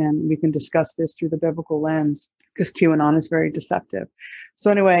here and we can discuss this through the biblical lens, because QAnon is very deceptive.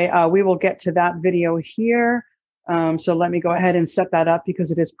 So anyway, we will get to that video here. So let me go ahead and set that up because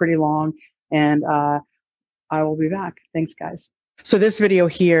it is pretty long, and I will be back. Thanks, guys. So this video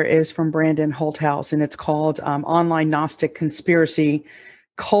here is from Brandon Holthouse, and it's called Online Gnostic Conspiracy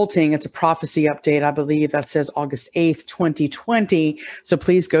Culting. It's a prophecy update, I believe, that says August 8th, 2020. So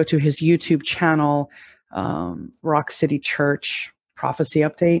please go to his YouTube channel, Rock City Church Prophecy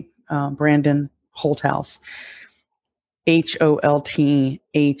Update, Brandon Holthouse. Holthaus.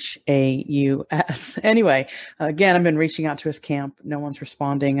 Anyway, again, I've been reaching out to his camp. No one's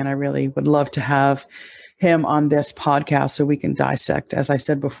responding, and I really would love to have him on this podcast so we can dissect, as I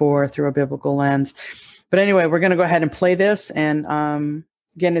said before, through a biblical lens. But anyway, we're going to go ahead and play this. And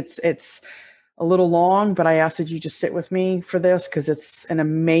again, it's a little long, but I asked that you just sit with me for this because it's an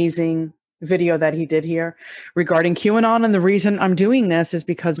amazing video that he did here regarding QAnon. And the reason I'm doing this is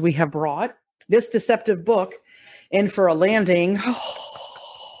because we have brought this deceptive book in for a landing.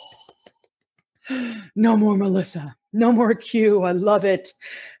 No more Melissa. No more Q. I love it.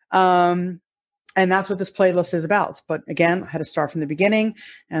 And that's what this playlist is about. But again, I had to start from the beginning,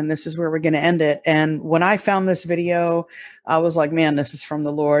 and this is where we're going to end it. And when I found this video, I was like, man, this is from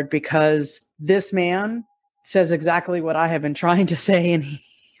the Lord, because this man says exactly what I have been trying to say. And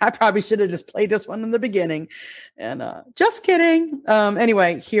I probably should have just played this one in the beginning. And just kidding.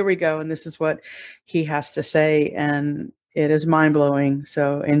 Anyway, here we go. And this is what he has to say. And it is mind-blowing.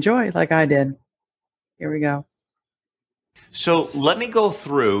 So enjoy like I did. Here we go. So let me go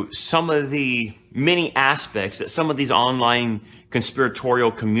through some of the many aspects that some of these online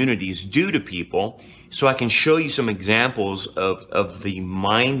conspiratorial communities do to people, so I can show you some examples of the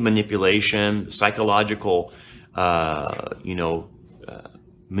mind manipulation, psychological,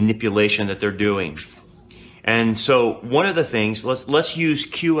 manipulation that they're doing. And so one of the things, let's use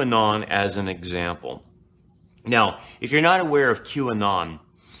QAnon as an example. Now, if you're not aware of QAnon,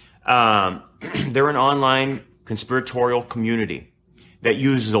 they're an online conspiratorial community that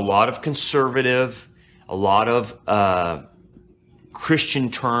uses a lot of conservative, a lot of Christian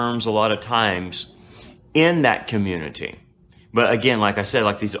terms a lot of times in that community. But again, like I said,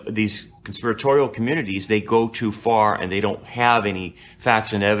 like these conspiratorial communities, they go too far and they don't have any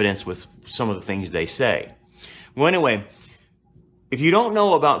facts and evidence with some of the things they say. Well, anyway, if you don't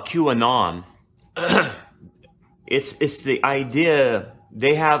know about QAnon, it's the idea,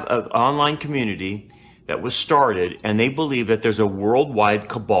 they have an online community that was started, and they believe that there's a worldwide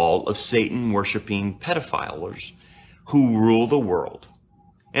cabal of Satan-worshiping pedophiles who rule the world.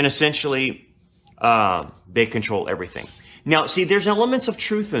 And essentially, they control everything. Now, see, there's elements of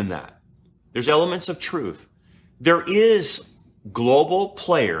truth in that. There's elements of truth. There is global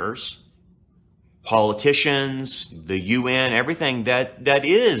players, politicians, the UN, everything that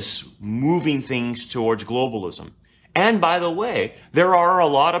is moving things towards globalism. And by the way, there are a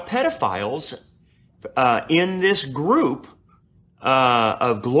lot of pedophiles in this group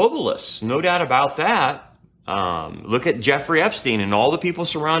of globalists, no doubt about that. Look at Jeffrey Epstein and all the people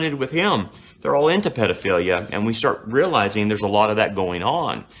surrounded with him. They're all into pedophilia, and we start realizing there's a lot of that going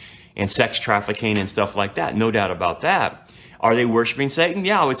on, and sex trafficking and stuff like that, no doubt about that. Are they worshiping Satan?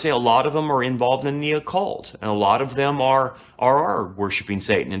 Yeah, I would say a lot of them are involved in the occult, and a lot of them are worshiping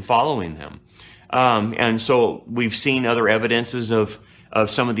Satan and following him. And so we've seen other evidences of of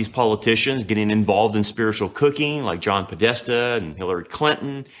some of these politicians getting involved in spiritual cooking, like John Podesta and Hillary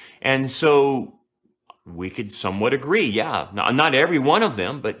Clinton. And so we could somewhat agree. Yeah, not every one of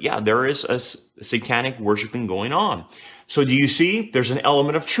them, but yeah, there is a satanic worshiping going on. So do you see there's an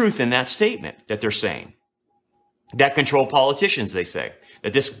element of truth in that statement that they're saying? That control politicians, they say.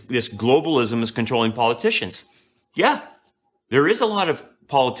 That this globalism is controlling politicians. Yeah, there is a lot of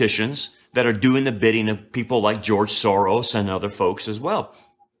politicians that are doing the bidding of people like George Soros and other folks as well.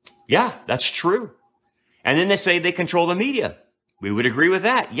 Yeah, that's true. And then they say they control the media. We would agree with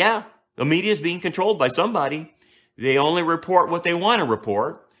that. Yeah, the media is being controlled by somebody. They only report what they want to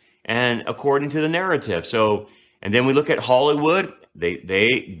report and according to the narrative. So, and then we look at Hollywood.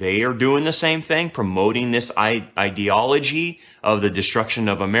 They are doing the same thing, promoting this ideology of the destruction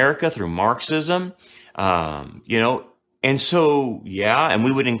of America through Marxism. And so, yeah, and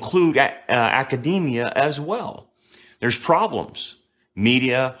we would include academia as well. There's problems.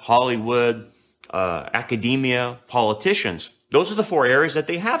 Media, Hollywood, academia, politicians. Those are the 4 areas that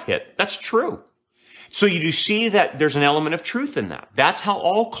they have hit. That's true. So you do see that there's an element of truth in that. That's how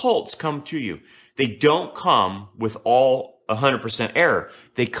all cults come to you. They don't come with all 100% error.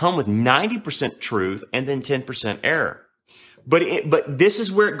 They come with 90% truth and then 10% error. But this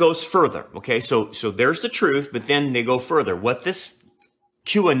is where it goes further. Okay, so there's the truth, but then they go further. What this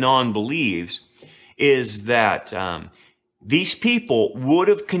QAnon believes is that these people would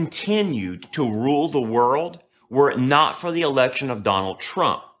have continued to rule the world were it not for the election of Donald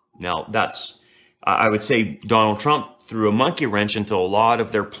Trump. Now, I would say Donald Trump threw a monkey wrench into a lot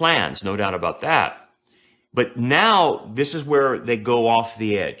of their plans, no doubt about that. But now this is where they go off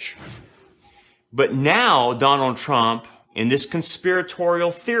the edge. But now Donald Trump, in this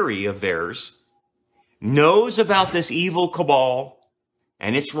conspiratorial theory of theirs, knows about this evil cabal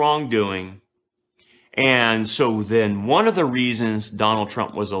and its wrongdoing. And so then one of the reasons Donald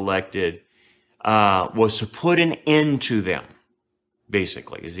Trump was elected was to put an end to them,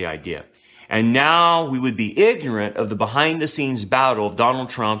 basically, is the idea. And now we would be ignorant of the behind-the-scenes battle of Donald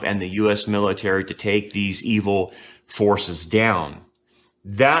Trump and the U.S. military to take these evil forces down.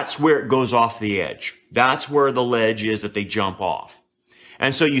 That's where it goes off the edge. That's where the ledge is that they jump off.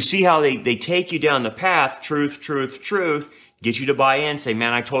 And so you see how they take you down the path, truth, truth, truth, get you to buy in, say,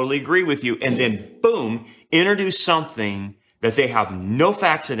 man, I totally agree with you. And then, boom, introduce something that they have no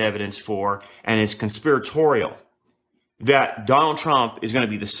facts and evidence for, and it's conspiratorial. That Donald Trump is going to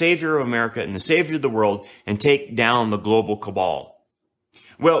be the savior of America and the savior of the world and take down the global cabal.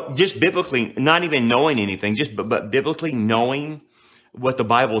 Well, just biblically, not even knowing anything, but biblically knowing what the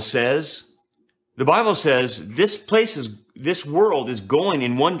Bible says. The Bible says this world is going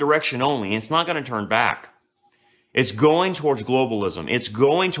in one direction only, and it's not going to turn back. It's going towards globalism. It's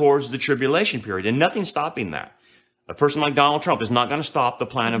going towards the tribulation period, and nothing's stopping that. A person like Donald Trump is not going to stop the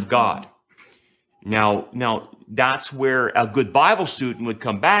plan of God. Now, that's where a good Bible student would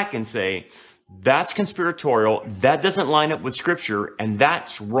come back and say, that's conspiratorial, that doesn't line up with Scripture, and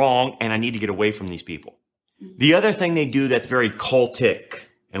that's wrong, and I need to get away from these people. The other thing they do that's very cultic,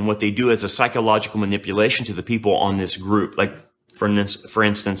 and what they do as a psychological manipulation to the people on this group, like, for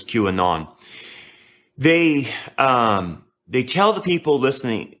instance, QAnon, they tell the people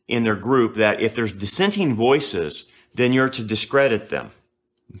listening in their group that if there's dissenting voices, then you're to discredit them.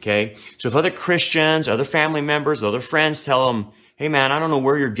 Okay. So if other Christians, other family members, other friends tell them, hey man, I don't know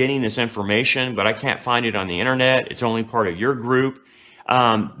where you're getting this information, but I can't find it on the internet. It's only part of your group.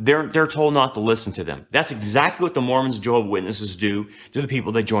 They're told not to listen to them. That's exactly what the Mormons, Jehovah's Witnesses do to the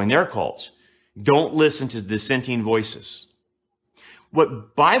people that join their cults. Don't listen to dissenting voices.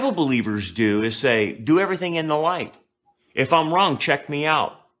 What Bible believers do is say, do everything in the light. If I'm wrong, check me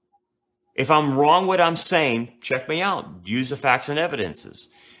out. If I'm wrong what I'm saying, check me out. Use the facts and evidences.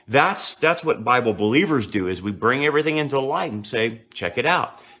 That's what Bible believers do, is we bring everything into the light and say, check it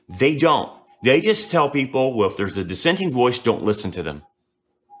out. They don't. They just tell people, well, if there's a dissenting voice, don't listen to them.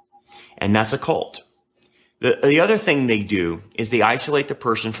 And that's a cult. The other thing they do is they isolate the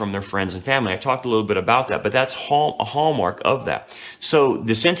person from their friends and family. I talked a little bit about that, but that's a hallmark of that. So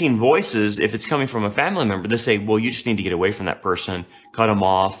dissenting voices, if it's coming from a family member, they say, well, you just need to get away from that person, cut them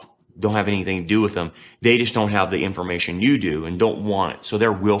off, don't have anything to do with them. They just don't have the information you do and don't want it. So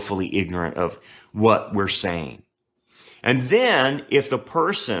they're willfully ignorant of what we're saying. And then if the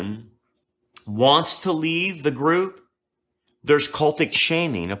person wants to leave the group, there's cultic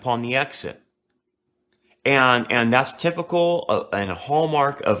shaming upon the exit. And that's typical and a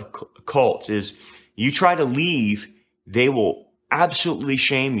hallmark of cults is you try to leave, they will absolutely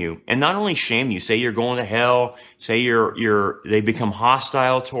shame you. And not only shame you, say you're going to hell, say they become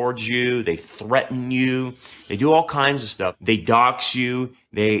hostile towards you, they threaten you, they do all kinds of stuff. They dox you,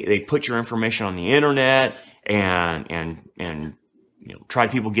 they put your information on the internet and try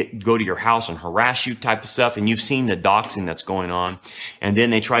to go to your house and harass you type of stuff. And you've seen the doxing that's going on. And then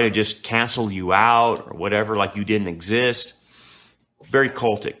they try to just cancel you out or whatever, like you didn't exist. Very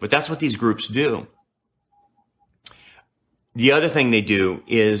cultic, but that's what these groups do. The other thing they do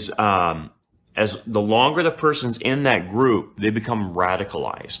is, as the longer the person's in that group, they become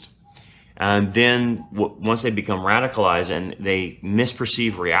radicalized. And then once they become radicalized and they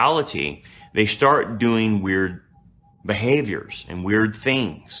misperceive reality, they start doing weird behaviors and weird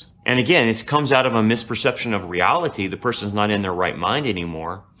things. And again, it comes out of a misperception of reality. The person's not in their right mind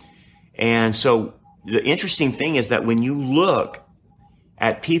anymore. And so the interesting thing is that when you look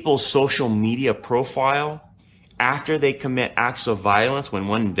at people's social media profile after they commit acts of violence, when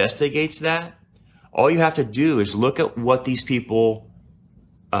one investigates that, all you have to do is look at what these people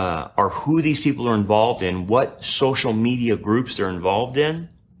or who these people are involved in, what social media groups they're involved in,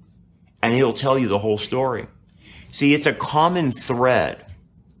 and it'll tell you the whole story. See, it's a common thread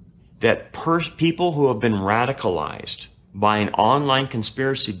that people who have been radicalized by an online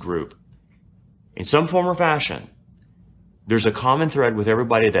conspiracy group in some form or fashion, there's a common thread with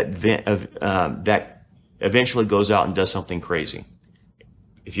everybody that eventually goes out and does something crazy.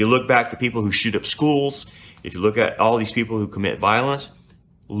 If you look back to people who shoot up schools, if you look at all these people who commit violence,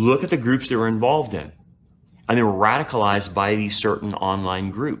 look at the groups they were involved in. And they were radicalized by these certain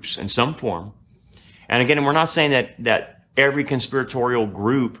online groups in some form. And again, we're not saying that every conspiratorial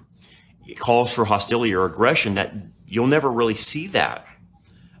group calls for hostility or aggression, that you'll never really see that.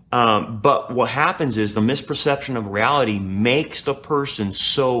 But what happens is the misperception of reality makes the person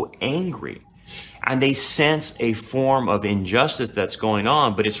so angry, and they sense a form of injustice that's going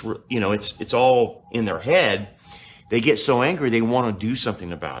on, but it's all in their head. They get so angry, they want to do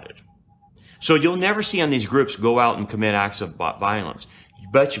something about it. So you'll never see on these groups go out and commit acts of violence.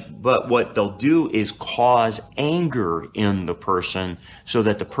 But what they'll do is cause anger in the person so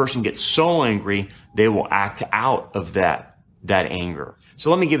that the person gets so angry, they will act out of that anger. So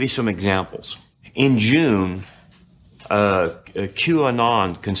let me give you some examples. In June, a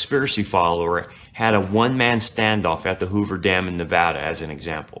QAnon conspiracy follower had a one-man standoff at the Hoover Dam in Nevada, as an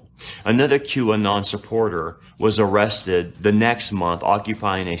example. Another QAnon supporter was arrested the next month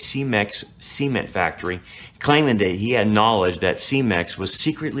occupying a Cemex cement factory, claiming that he had knowledge that Cemex was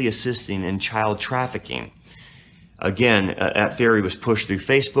secretly assisting in child trafficking. Again, that theory was pushed through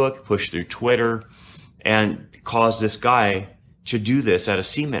Facebook, pushed through Twitter, and caused this guy to do this at a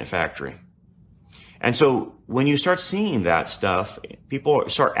cement factory. And so when you start seeing that stuff, people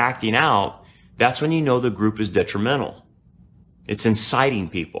start acting out, that's when you know the group is detrimental. It's inciting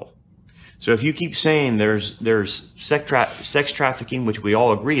people. So if you keep saying there's sex trafficking, which we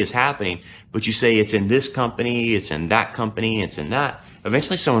all agree is happening, but you say it's in this company, it's in that company, it's in that,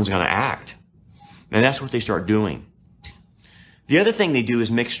 eventually someone's going to act. And that's what they start doing. The other thing they do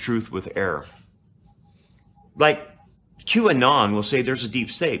is mix truth with error. Like QAnon will say there's a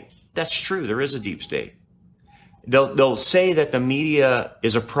deep state. That's true. There is a deep state. They'll say that the media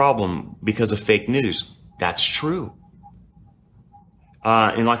is a problem because of fake news. That's true.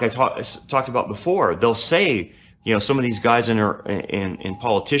 And like I talked about before, they'll say, some of these guys in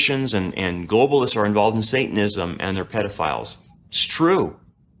politicians and globalists are involved in Satanism and they're pedophiles. It's true.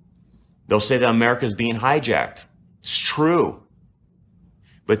 They'll say that America's being hijacked. It's true.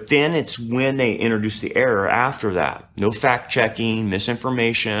 But then it's when they introduce the error after that. No fact checking,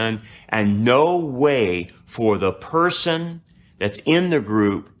 misinformation, and no way for the person that's in the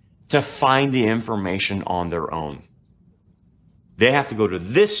group to find the information on their own. They have to go to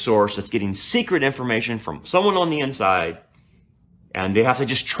this source that's getting secret information from someone on the inside, and they have to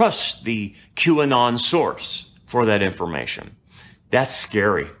just trust the QAnon source for that information. That's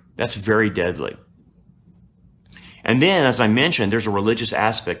scary. That's very deadly. And then, as I mentioned, there's a religious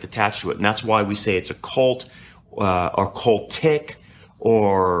aspect attached to it, and that's why we say it's a cult or cultic,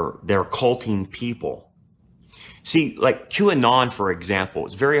 or they're culting people. See, like QAnon, for example,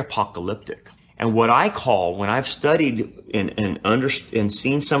 is very apocalyptic. And what I call, when I've studied and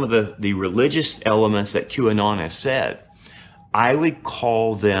seen some of the religious elements that QAnon has said, I would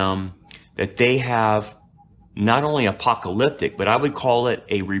call them that they have not only apocalyptic, but I would call it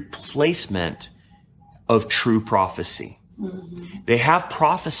a replacement of true prophecy. Mm-hmm. They have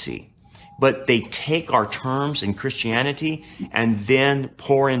prophecy, but they take our terms in Christianity and then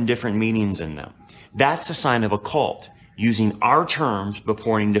pour in different meanings in them. That's a sign of a cult, using our terms but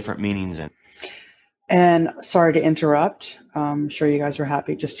pouring different meanings in. And sorry to interrupt. I'm sure you guys are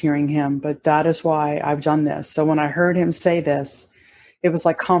happy just hearing him, but that is why I've done this. So when I heard him say this, it was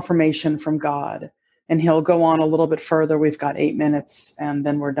like confirmation from God. And he'll go on a little bit further. We've got 8 minutes and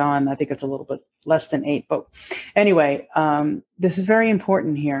then we're done. I think it's a little bit less than 8. But anyway, this is very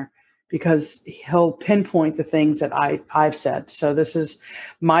important here because he'll pinpoint the things that I've said. So this is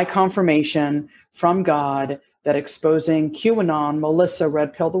my confirmation from God that exposing QAnon, Melissa,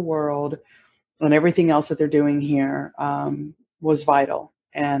 Red Pill the World, and everything else that they're doing here was vital.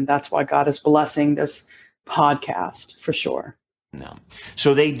 And that's why God is blessing this podcast for sure. No.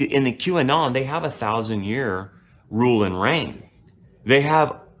 So they, in the QAnon, they have 1,000-year rule and reign. They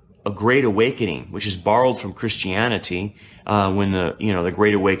have a Great Awakening, which is borrowed from Christianity when the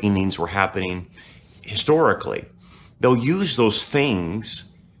Great Awakenings were happening historically. They'll use those things,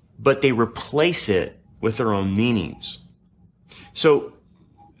 but they replace it with their own meanings. So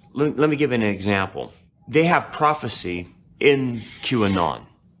let me give an example. They have prophecy in QAnon,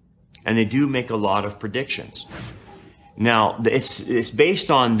 and they do make a lot of predictions. Now, it's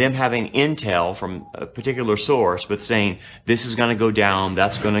based on them having intel from a particular source, but saying this is going to go down,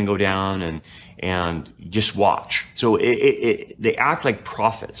 that's going to go down, and just watch. So they act like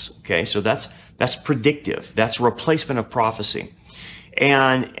prophets. Okay, so that's predictive. That's a replacement of prophecy,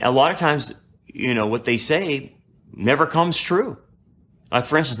 and a lot of times, what they say never comes true. Like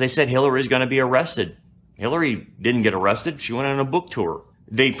for instance, they said Hillary's going to be arrested. Hillary didn't get arrested. She went on a book tour.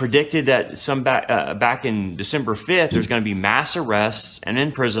 They predicted that back in December 5th, there's going to be mass arrests and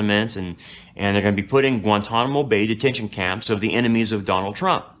imprisonments, and they're going to be put in Guantanamo Bay detention camps of the enemies of Donald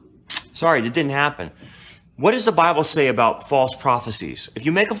Trump. Sorry, that didn't happen. What does the Bible say about false prophecies? If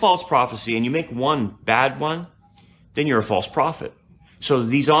you make a false prophecy and you make one bad one, then you're a false prophet. So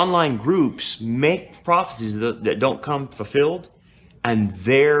these online groups make prophecies that don't come fulfilled, and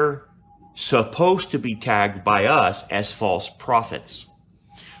they're supposed to be tagged by us as false prophets.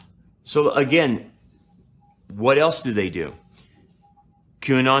 So again, what else do they do?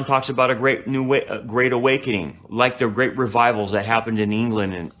 QAnon talks about a great awakening, like the great revivals that happened in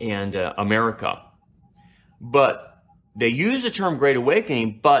England and America. But they use the term Great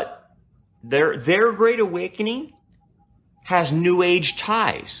Awakening, but their Great Awakening has New Age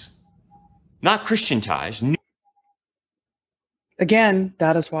ties, not Christian ties. Again,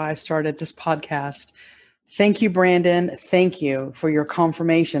 that is why I started this podcast. Thank you, Brandon. Thank you for your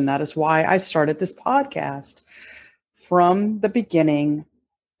confirmation. That is why I started this podcast from the beginning,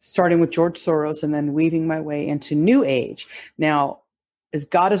 starting with George Soros and then weaving my way into New Age. Now, as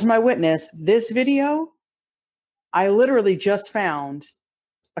God is my witness, this video, I literally just found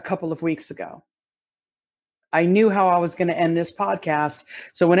a couple of weeks ago. I knew how I was going to end this podcast.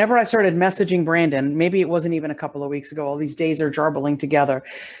 So whenever I started messaging Brandon, maybe it wasn't even a couple of weeks ago. All these days are jarbling together.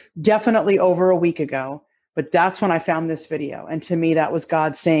 Definitely over a week ago. But that's when I found this video. And to me, that was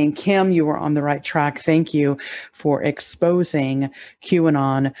God saying, Kim, you were on the right track. Thank you for exposing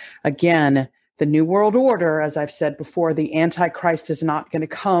QAnon. Again, the New World Order, as I've said before, the Antichrist is not going to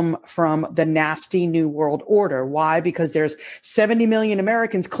come from the nasty New World Order. Why? Because there's 70 million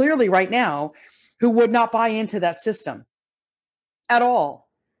Americans clearly right now who would not buy into that system at all.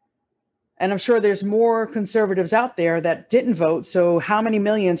 And I'm sure there's more conservatives out there that didn't vote. So how many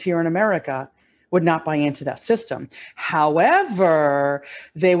millions here in America would not buy into that system? However,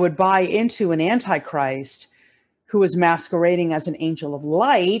 they would buy into an Antichrist who is masquerading as an angel of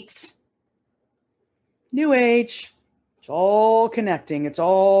light. New Age. It's all connecting. It's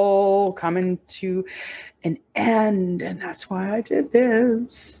all coming to an end. And that's why I did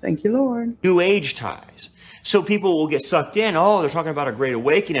this. Thank you, Lord. New Age ties. So people will get sucked in. Oh, they're talking about a great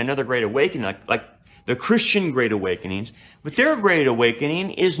awakening, another great awakening, like the Christian great awakenings. But their great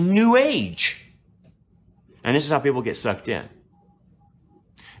awakening is New Age. And this is how people get sucked in.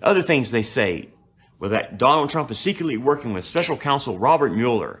 Other things they say, well, that Donald Trump is secretly working with special counsel Robert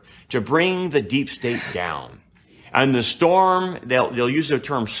Mueller to bring the deep state down. And the storm, they'll use the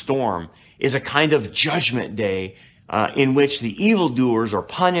term storm, is a kind of judgment day in which the evildoers are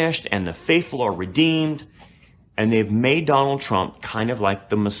punished and the faithful are redeemed. And they've made Donald Trump kind of like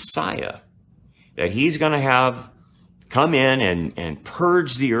the Messiah, that he's going to have come in and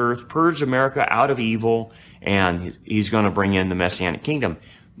purge the earth, purge America out of evil, and he's going to bring in the Messianic kingdom.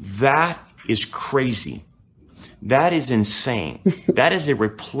 That is crazy. That is insane. That is a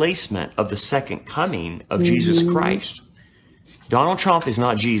replacement of the second coming of Jesus Christ. Donald Trump is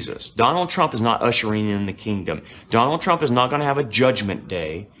not Jesus. Donald Trump is not ushering in the kingdom. Donald Trump is not going to have a judgment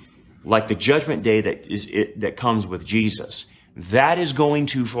day like the judgment day that comes with Jesus. That is going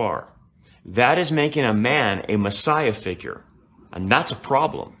too far. That is making a man a Messiah figure. And that's a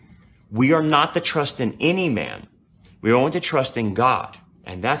problem. We are not to trust in any man. We are only to trust in God.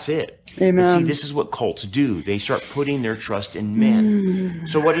 And that's it. Amen. And see, this is what cults do. They start putting their trust in men.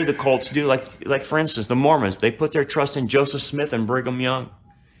 So what do the cults do? Like for instance, the Mormons, they put their trust in Joseph Smith and Brigham Young.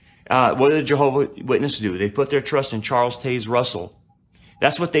 What do the Jehovah's Witnesses do? They put their trust in Charles Taze Russell.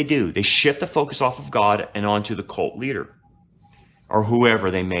 That's what they do. They shift the focus off of God and onto the cult leader or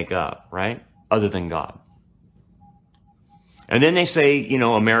whoever they make up, right? Other than God. And then they say, you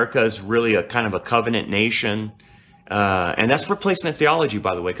know, America is really a kind of a covenant nation. And that's replacement theology,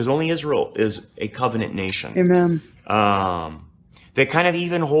 by the way, because only Israel is a covenant nation. Amen. They kind of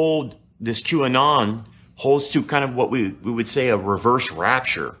even hold this QAnon holds to kind of what we would say a reverse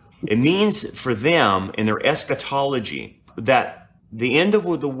rapture. It means for them in their eschatology that the end of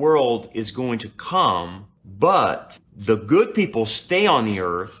the world is going to come, but the good people stay on the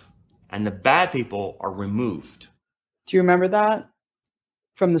earth and the bad people are removed. Do you remember that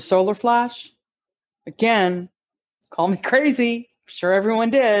from the solar flash? Again, call me crazy. I'm sure everyone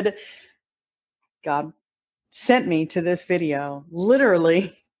did. God sent me to this video,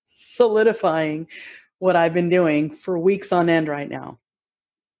 literally solidifying what I've been doing for weeks on end right now.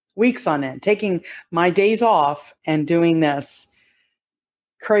 Weeks on end, taking my days off and doing this.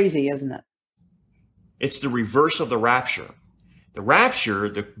 Crazy, isn't it? It's the reverse of the rapture. The rapture,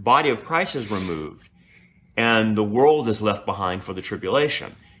 the body of Christ is removed and the world is left behind for the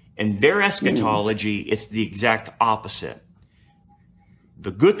tribulation. In their eschatology, it's the exact opposite.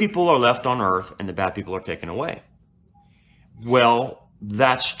 The good people are left on earth and the bad people are taken away. Well,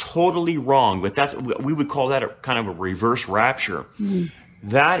 that's totally wrong, but we would call that a kind of a reverse rapture.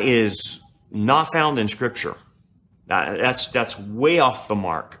 That is not found in Scripture. That's way off the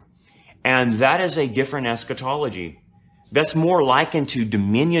mark. And that is a different eschatology. That's more likened to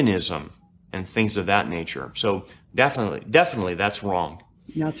dominionism and things of that nature. So definitely that's wrong.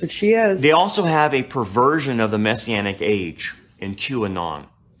 That's what she is. They also have a perversion of the Messianic age in QAnon.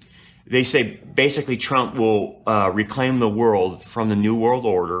 They say basically Trump will reclaim the world from the New World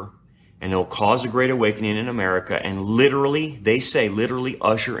Order and it'll cause a great awakening in America and literally, they say literally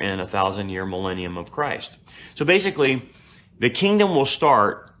usher in 1,000-year millennium of Christ. So basically, the kingdom will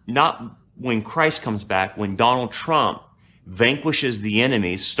start not when Christ comes back, when Donald Trump vanquishes the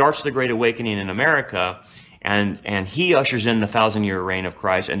enemies, starts the great awakening in America, and he ushers in the 1,000-year reign of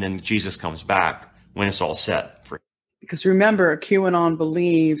Christ, and then Jesus comes back when it's all set. Because remember, QAnon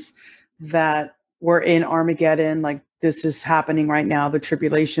believes that we're in Armageddon, like this is happening right now, the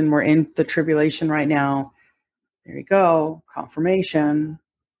tribulation, we're in the tribulation right now. There you go, confirmation.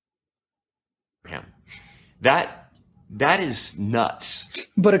 That is nuts.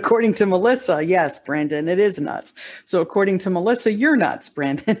 But according to Melissa, yes, Brandon, it is nuts. So according to Melissa, you're nuts,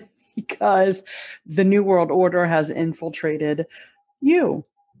 Brandon, because the New World Order has infiltrated you.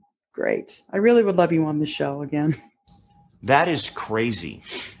 Great. I really would love you on the show again. That is crazy.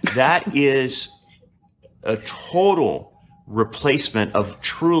 That is a total replacement of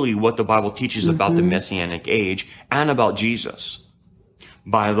truly what the Bible teaches about the Messianic age and about Jesus.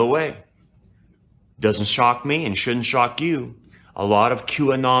 By the way, doesn't shock me and shouldn't shock you. A lot of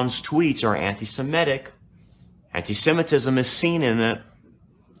QAnon's tweets are anti-Semitic. Anti-Semitism is seen in it.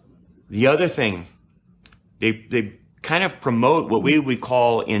 The other thing, they kind of promote what we would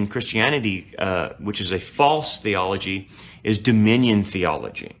call in Christianity, which is a false theology, is dominion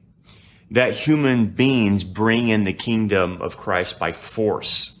theology. That human beings bring in the kingdom of Christ by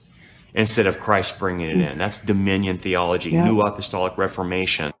force instead of Christ bringing it in. That's dominion theology, New Apostolic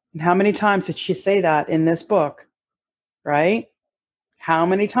Reformation. How many times did she say that in this book, right? How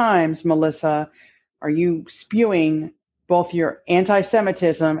many times, Melissa, are you spewing both your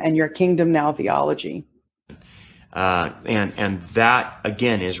anti-Semitism and your kingdom now theology? And that,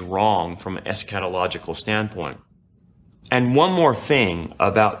 again, is wrong from an eschatological standpoint. And one more thing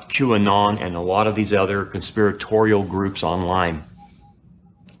about QAnon and a lot of these other conspiratorial groups online,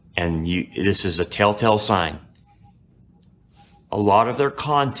 and this is a telltale sign. A lot of their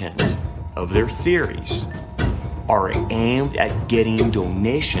content, of their theories, are aimed at getting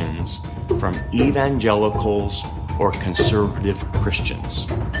donations from evangelicals or conservative Christians.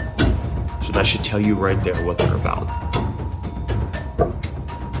 So that should tell you right there what they're about.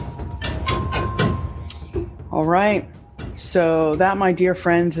 All right. So that, my dear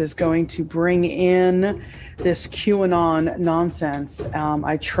friends, is going to bring in this QAnon nonsense.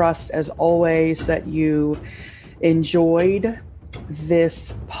 I trust, as always, that you enjoyed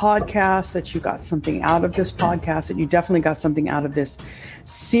this podcast, that you got something out of this podcast, that you definitely got something out of this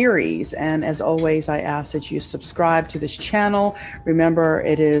series. And as always, I ask that you subscribe to this channel. Remember,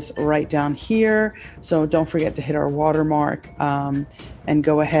 it is right down here. So don't forget to hit our watermark, and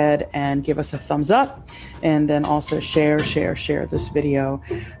go ahead and give us a thumbs up, and then also share this video.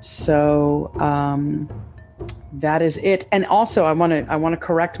 So that is it. And also I want to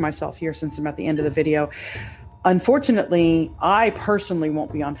correct myself here, since I'm at the end of the video. Unfortunately, I personally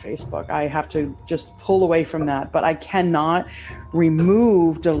won't be on Facebook. I have to just pull away from that, but I cannot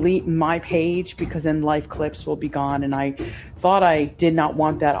delete my page, because then Life Clips will be gone. And I thought I did not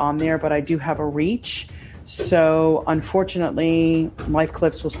want that on there, but I do have a reach. So unfortunately, Life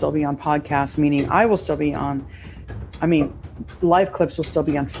Clips will still be on podcast, meaning Life Clips will still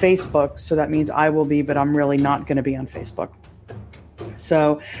be on Facebook. So that means I will be, but I'm really not going to be on Facebook.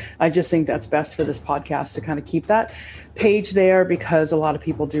 So I just think that's best for this podcast to kind of keep that page there, because a lot of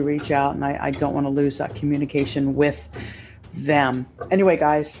people do reach out, and I don't want to lose that communication with them. Anyway,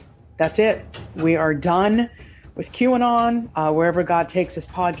 guys, that's it. We are done with QAnon, wherever God takes this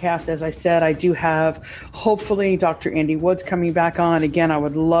podcast. As I said, I do have, hopefully, Dr. Andy Woods coming back on. Again, I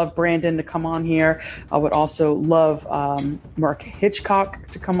would love Brandon to come on here. I would also love Mark Hitchcock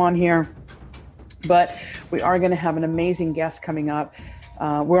to come on here. But we are going to have an amazing guest coming up.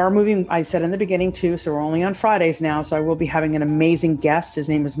 We are moving, I said in the beginning too, so we're only on Fridays now. So I will be having an amazing guest. His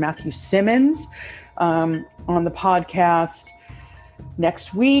name is Matthew Simmons, on the podcast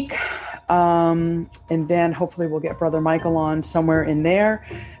next week. And then hopefully we'll get Brother Michael on somewhere in there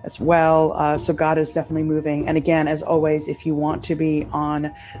as well. So God is definitely moving. And again, as always, if you want to be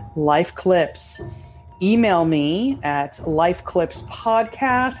on Life Clips, email me at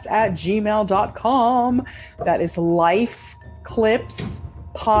lifeclipspodcast@gmail.com. That is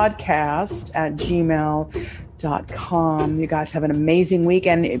lifeclipspodcast@gmail.com. You guys have an amazing week.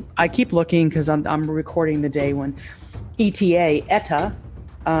 And I keep looking, because I'm recording the day when ETA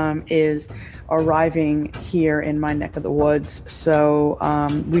is arriving here in my neck of the woods. So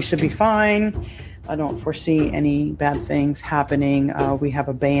we should be fine. I don't foresee any bad things happening. We have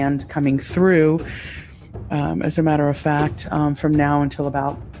a band coming through. As a matter of fact, from now until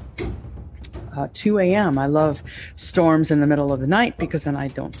about 2 a.m. I love storms in the middle of the night, because then I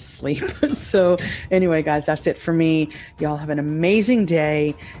don't sleep. So anyway, guys, that's it for me. Y'all have an amazing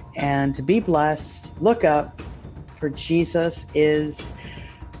day, and be blessed. Look up, for Jesus is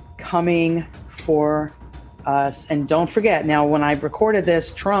coming for us. And don't forget, now when I've recorded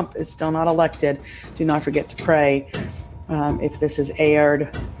this, Trump is still not elected. Do not forget to pray. If this is aired,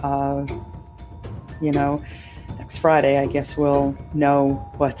 next Friday, I guess we'll know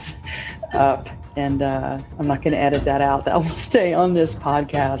what's up. And I'm not going to edit that out. That will stay on this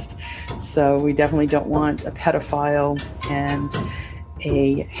podcast. So we definitely don't want a pedophile and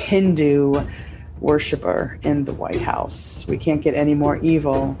a Hindu worshiper in the White House. We can't get any more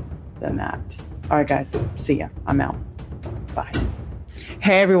evil than that. All right, guys. See ya. I'm out. Bye.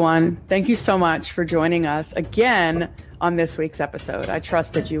 Hey, everyone. Thank you so much for joining us again on this week's episode. I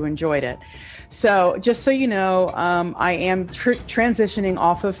trust that you enjoyed it. So just so you know, I am transitioning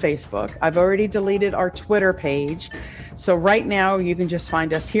off of Facebook. I've already deleted our Twitter page. So right now you can just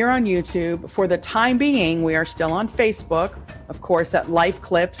find us here on YouTube. For the time being, we are still on Facebook, of course, at Life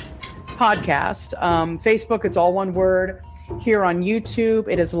Clips Podcast. Facebook, it's all one word. Here on YouTube,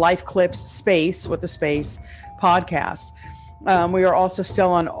 it is Life Clips space with the space podcast. We are also still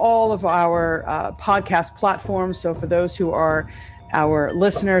on all of our podcast platforms. So for those who are our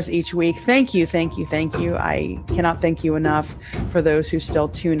listeners each week, thank you. I cannot thank you enough for those who still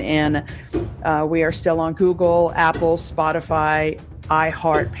tune in. We are still on Google, Apple, Spotify,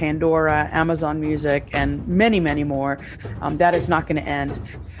 iHeart, Pandora, Amazon Music, and many, many more. That is not going to end.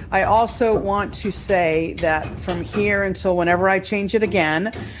 I also want to say that from here until whenever I change it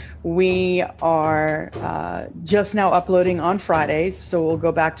again, we are just now uploading on Fridays. So we'll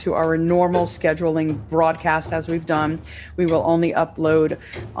go back to our normal scheduling broadcast as we've done. We will only upload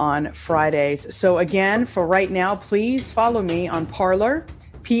on Fridays. So again, for right now, please follow me on Parler,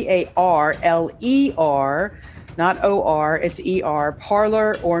 Parler, not OR, it's ER,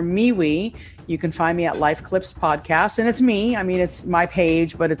 Parler or MeWe. You can find me at Life Clips Podcast, and it's me. I mean, it's my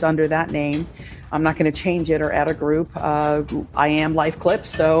page, but it's under that name. I'm not going to change it or add a group. I am Life Clips,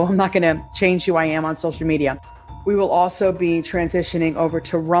 so I'm not going to change who I am on social media. We will also be transitioning over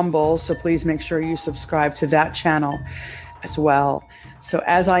to Rumble, so please make sure you subscribe to that channel as well. So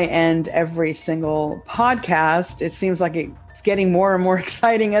as I end every single podcast, it seems like it's getting more and more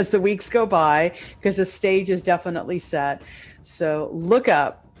exciting as the weeks go by, because the stage is definitely set. So look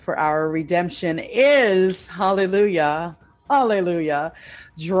up, for our redemption is, hallelujah, Hallelujah.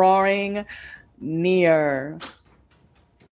 Drawing near.